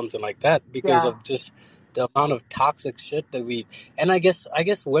region or something like that because of just the amount of toxic shit that we. And I guess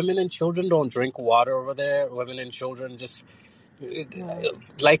women and children don't drink water over there. Women and children just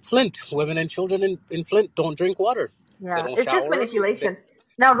like Flint. Women and children in Flint don't drink water. Yeah, They don't it's just shower. manipulation.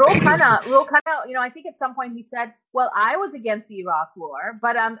 Now, Ro Khanna, I think at some point he said, "Well, I was against the Iraq War,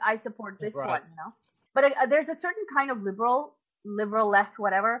 but I support this one." But there's a certain kind of liberal left,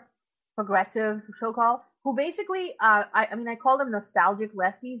 whatever, progressive, so-called, who basically, I call them nostalgic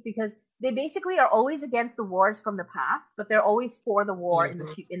lefties because they basically are always against the wars from the past, but they're always for the war in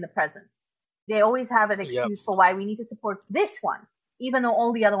the present. They always have an excuse for why we need to support this one, even though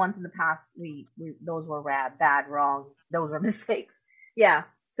all the other ones in the past, those were bad, wrong. Those were mistakes. Yeah.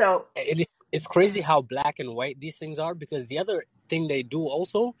 So it's crazy how black and white these things are, because the other thing they do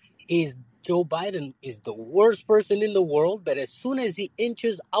also is Joe Biden is the worst person in the world, but as soon as he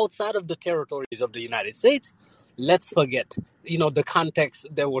inches outside of the territories of the United States, let's forget, the context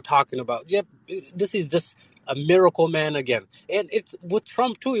that we're talking about. Yep, this is just a miracle man again. And it's with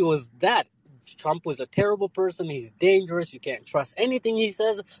Trump too. It was that. Trump was a terrible person. He's dangerous. You can't trust anything he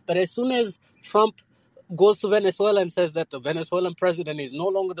says. But as soon as Trump goes to Venezuela and says that the Venezuelan president is no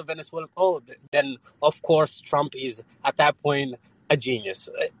longer the Venezuelan, then of course Trump is at that point a genius.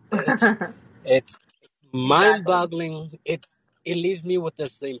 It's Exactly. mind-boggling. It leaves me with the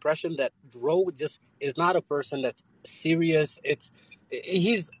impression that Roe just is not a person that's serious.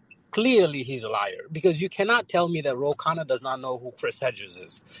 He's he's a liar, because you cannot tell me that Ro Khanna does not know who Chris Hedges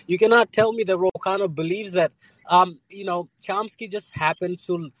is. You cannot tell me that Ro Khanna believes that Chomsky just happens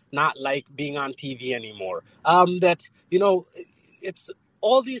to not like being on TV anymore. That it's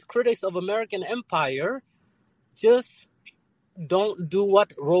all these critics of American empire just don't do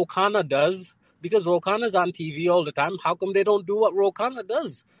what Ro Khanna does, because Ro Khanna's on TV all the time. How come they don't do what Ro Khanna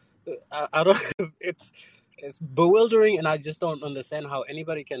does? I don't. It's bewildering, and I just don't understand how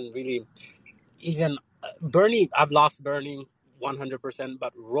anybody can really even Bernie. I've lost Bernie 100%,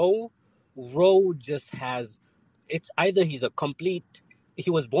 but Roe just has. It's either he's a complete. He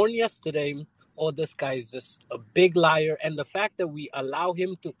was born yesterday, or this guy's just a big liar. And the fact that we allow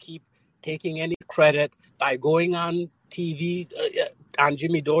him to keep taking any credit by going on TV, on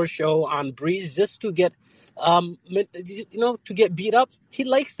Jimmy Dore's show, on Breeze, just to get, to get beat up. He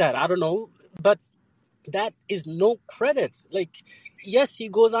likes that. I don't know, but that is no credit. Like, yes, he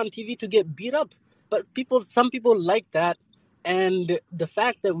goes on TV to get beat up, but some people like that. And the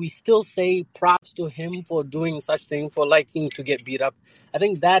fact that we still say props to him for doing such thing, for liking to get beat up, I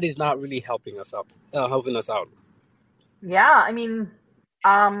think that is not really helping us out. Yeah, I mean,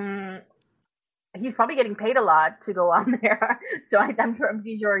 he's probably getting paid a lot to go on there. So I'm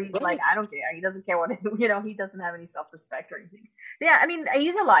pretty sure he's like, Right. I don't care. He doesn't care what, he doesn't have any self-respect or anything. Yeah, I mean,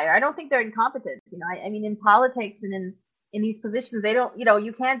 he's a liar. I don't think they're incompetent. I mean, in politics and in these positions, they don't,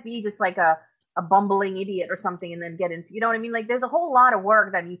 you can't be just like a bumbling idiot or something and then get into, you know what I mean? Like, there's a whole lot of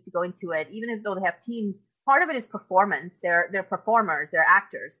work that needs to go into it, even if though they have teams. Part of it is performance. They're performers, they're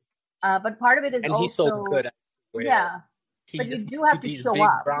actors. But part of it is And he's so also, good at it. yeah, He but you just do with have to these show big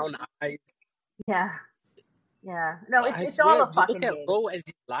up. brown eyes. Yeah. Yeah. No, I it's all swear, a you look fucking at game. Ro as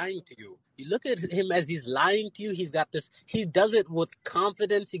he's lying to you. You look at him as he's lying to you. He's got this. He does it with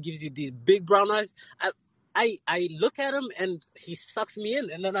confidence. He gives you these big brown eyes. I look at him and he sucks me in,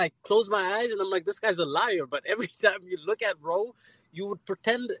 and then I close my eyes and I'm like, this guy's a liar. But every time you look at Ro, you would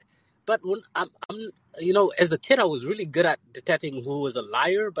pretend. But when as a kid, I was really good at detecting who was a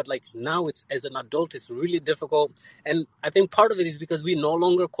liar. But like now, it's as an adult, it's really difficult. And I think part of it is because we no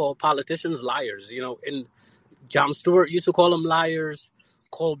longer call politicians liars. In Jon Stewart used to call them liars.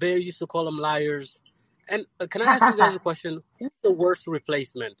 Colbert used to call them liars. And can I ask you guys a question? Who's the worst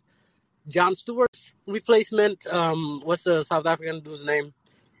replacement? Jon Stewart's replacement? What's the South African dude's name?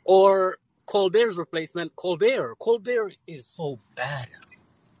 Or Colbert's replacement? Colbert. Colbert is so bad.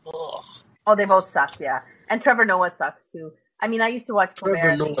 Ugh. Oh, they both suck, yeah. And Trevor Noah sucks too. I mean, I used to watch Colbert Trevor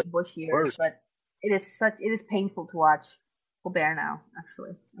in the Noah Bush years, worse. but it is painful to watch Colbert now,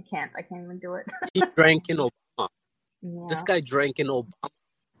 actually. I can't even do it. He drank in Obama. This Yeah. guy drank in Obama.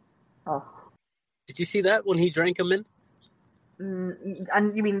 Oh. Did you see that when he drank him in?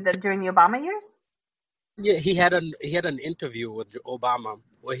 And you mean during the Obama years? Yeah, he had an interview with Obama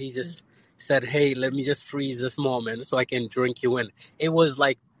where he just said, "Hey, let me just freeze this moment so I can drink you in." It was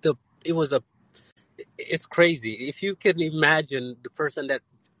like it was a it's crazy. If you can imagine the person that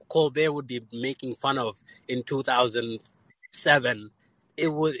Colbert would be making fun of in 2007,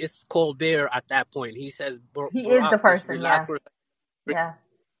 it's Colbert at that point. He says, He is the "Barack, just person, relax yeah. for a second, Yeah.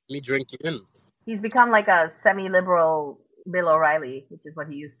 let me drink you in." He's become like a semi-liberal Bill O'Reilly, which is what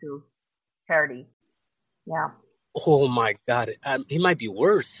he used to parody. Yeah. Oh my God, he might be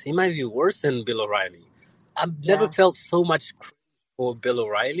worse. He might be worse than Bill O'Reilly. I've never Yeah. felt so much cringe for Bill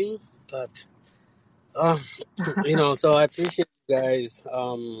O'Reilly, but uh, so I appreciate you guys.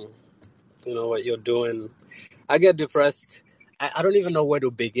 What you're doing. I get depressed. I don't even know where to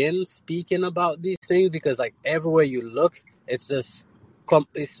begin speaking about these things, because like everywhere you look, it's just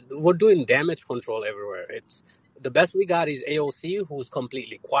we're doing damage control everywhere. It's the best we got is AOC, who's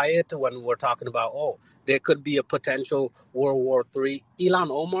completely quiet when we're talking about, there could be a potential World War III. Elon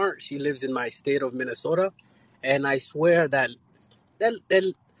Omar, she lives in my state of Minnesota, and I swear that that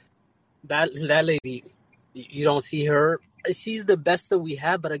lady, you don't see her. She's the best that we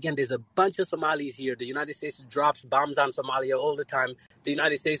have, but again, there's a bunch of Somalis here. The United States drops bombs on Somalia all the time. The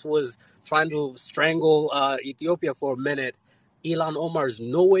United States was trying to strangle Ethiopia for a minute. Elon Omar is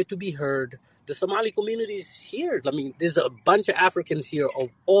nowhere to be heard. the Somali community is here. I mean, there's a bunch of Africans here of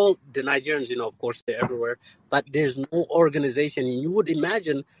all the Nigerians, of course, they're everywhere, but there's no organization. You would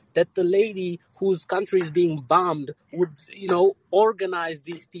imagine that the lady whose country is being bombed would, organize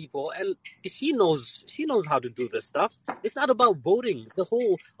these people. And she knows how to do this stuff. It's not about voting. The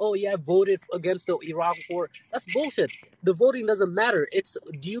whole, voted against the Iraq war. That's bullshit. The voting doesn't matter. It's,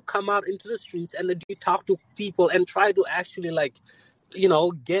 do you come out into the streets and do you talk to people and try to actually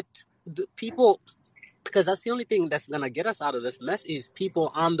get the people, because that's the only thing that's going to get us out of this mess is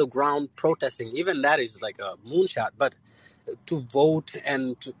people on the ground protesting. Even that is like a moonshot, but to vote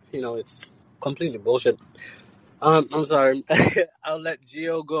and it's completely bullshit. I'm sorry. I'll let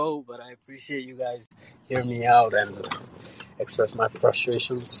Gio go, but I appreciate you guys hear me out and express my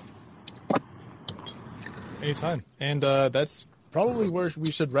frustrations. Anytime. And that's probably where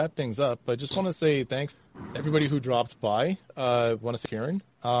we should wrap things up. I just want to say thanks to everybody who dropped by. Want to say Karen.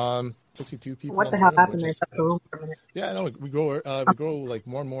 62 people. What the hell happened? I left the room for a minute. Yeah, no, we grow like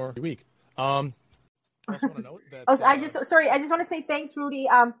more and more every week. I also want to note that. I just want to say thanks, Rudy.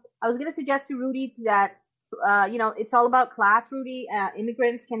 I was going to suggest to Rudy that it's all about class, Rudy.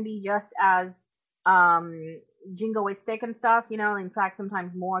 Immigrants can be just as jingoistic and stuff. In fact,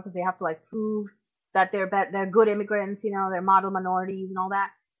 sometimes more, because they have to prove that they're good immigrants. They're model minorities and all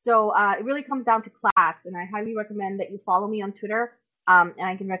that. So it really comes down to class, and I highly recommend that you follow me on Twitter. And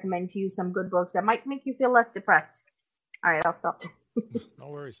I can recommend to you some good books that might make you feel less depressed. All right, I'll stop. No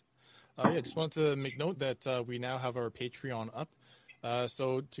worries. Just wanted to make note that we now have our Patreon up.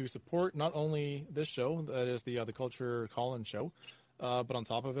 So to support not only this show, that is the Culture Call-In show, but on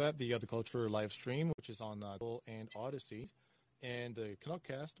top of that, the Culture live stream, which is on Google and Odyssey, and the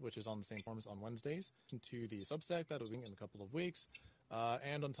Canuckcast, which is on the same forms on Wednesdays, to the Substack that will be in a couple of weeks.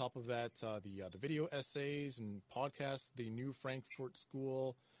 And on top of that, the video essays and podcasts, the new Frankfurt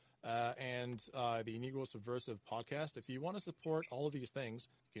School, and the Negro Subversive podcast. If you want to support all of these things,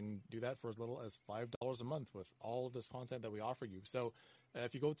 you can do that for as little as $5 a month with all of this content that we offer you. So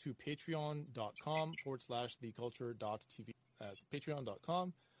if you go to patreon.com/theculture.tv,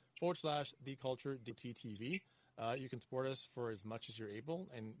 patreon.com/theculture.tv, you can support us for as much as you're able.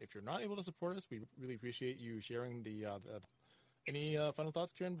 And if you're not able to support us, we really appreciate you sharing the any final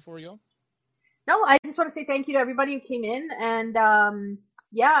thoughts, Karen, before we go? No, I just want to say thank you to everybody who came in, and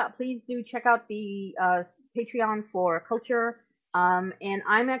please do check out the Patreon for Culture. And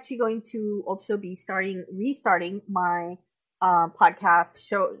I'm actually going to also be restarting my podcast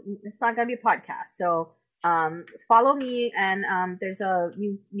show. It's not going to be a podcast, so follow me. And there's a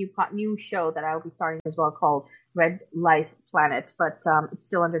new show that I will be starting as well called Red Life Planet, but it's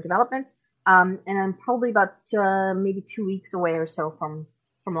still under development. And I'm probably about maybe 2 weeks away or so from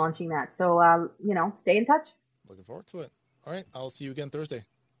launching that. So, stay in touch. Looking forward to it. All right. I'll see you again Thursday.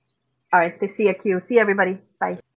 All right. See you, Q. See you, everybody. Bye.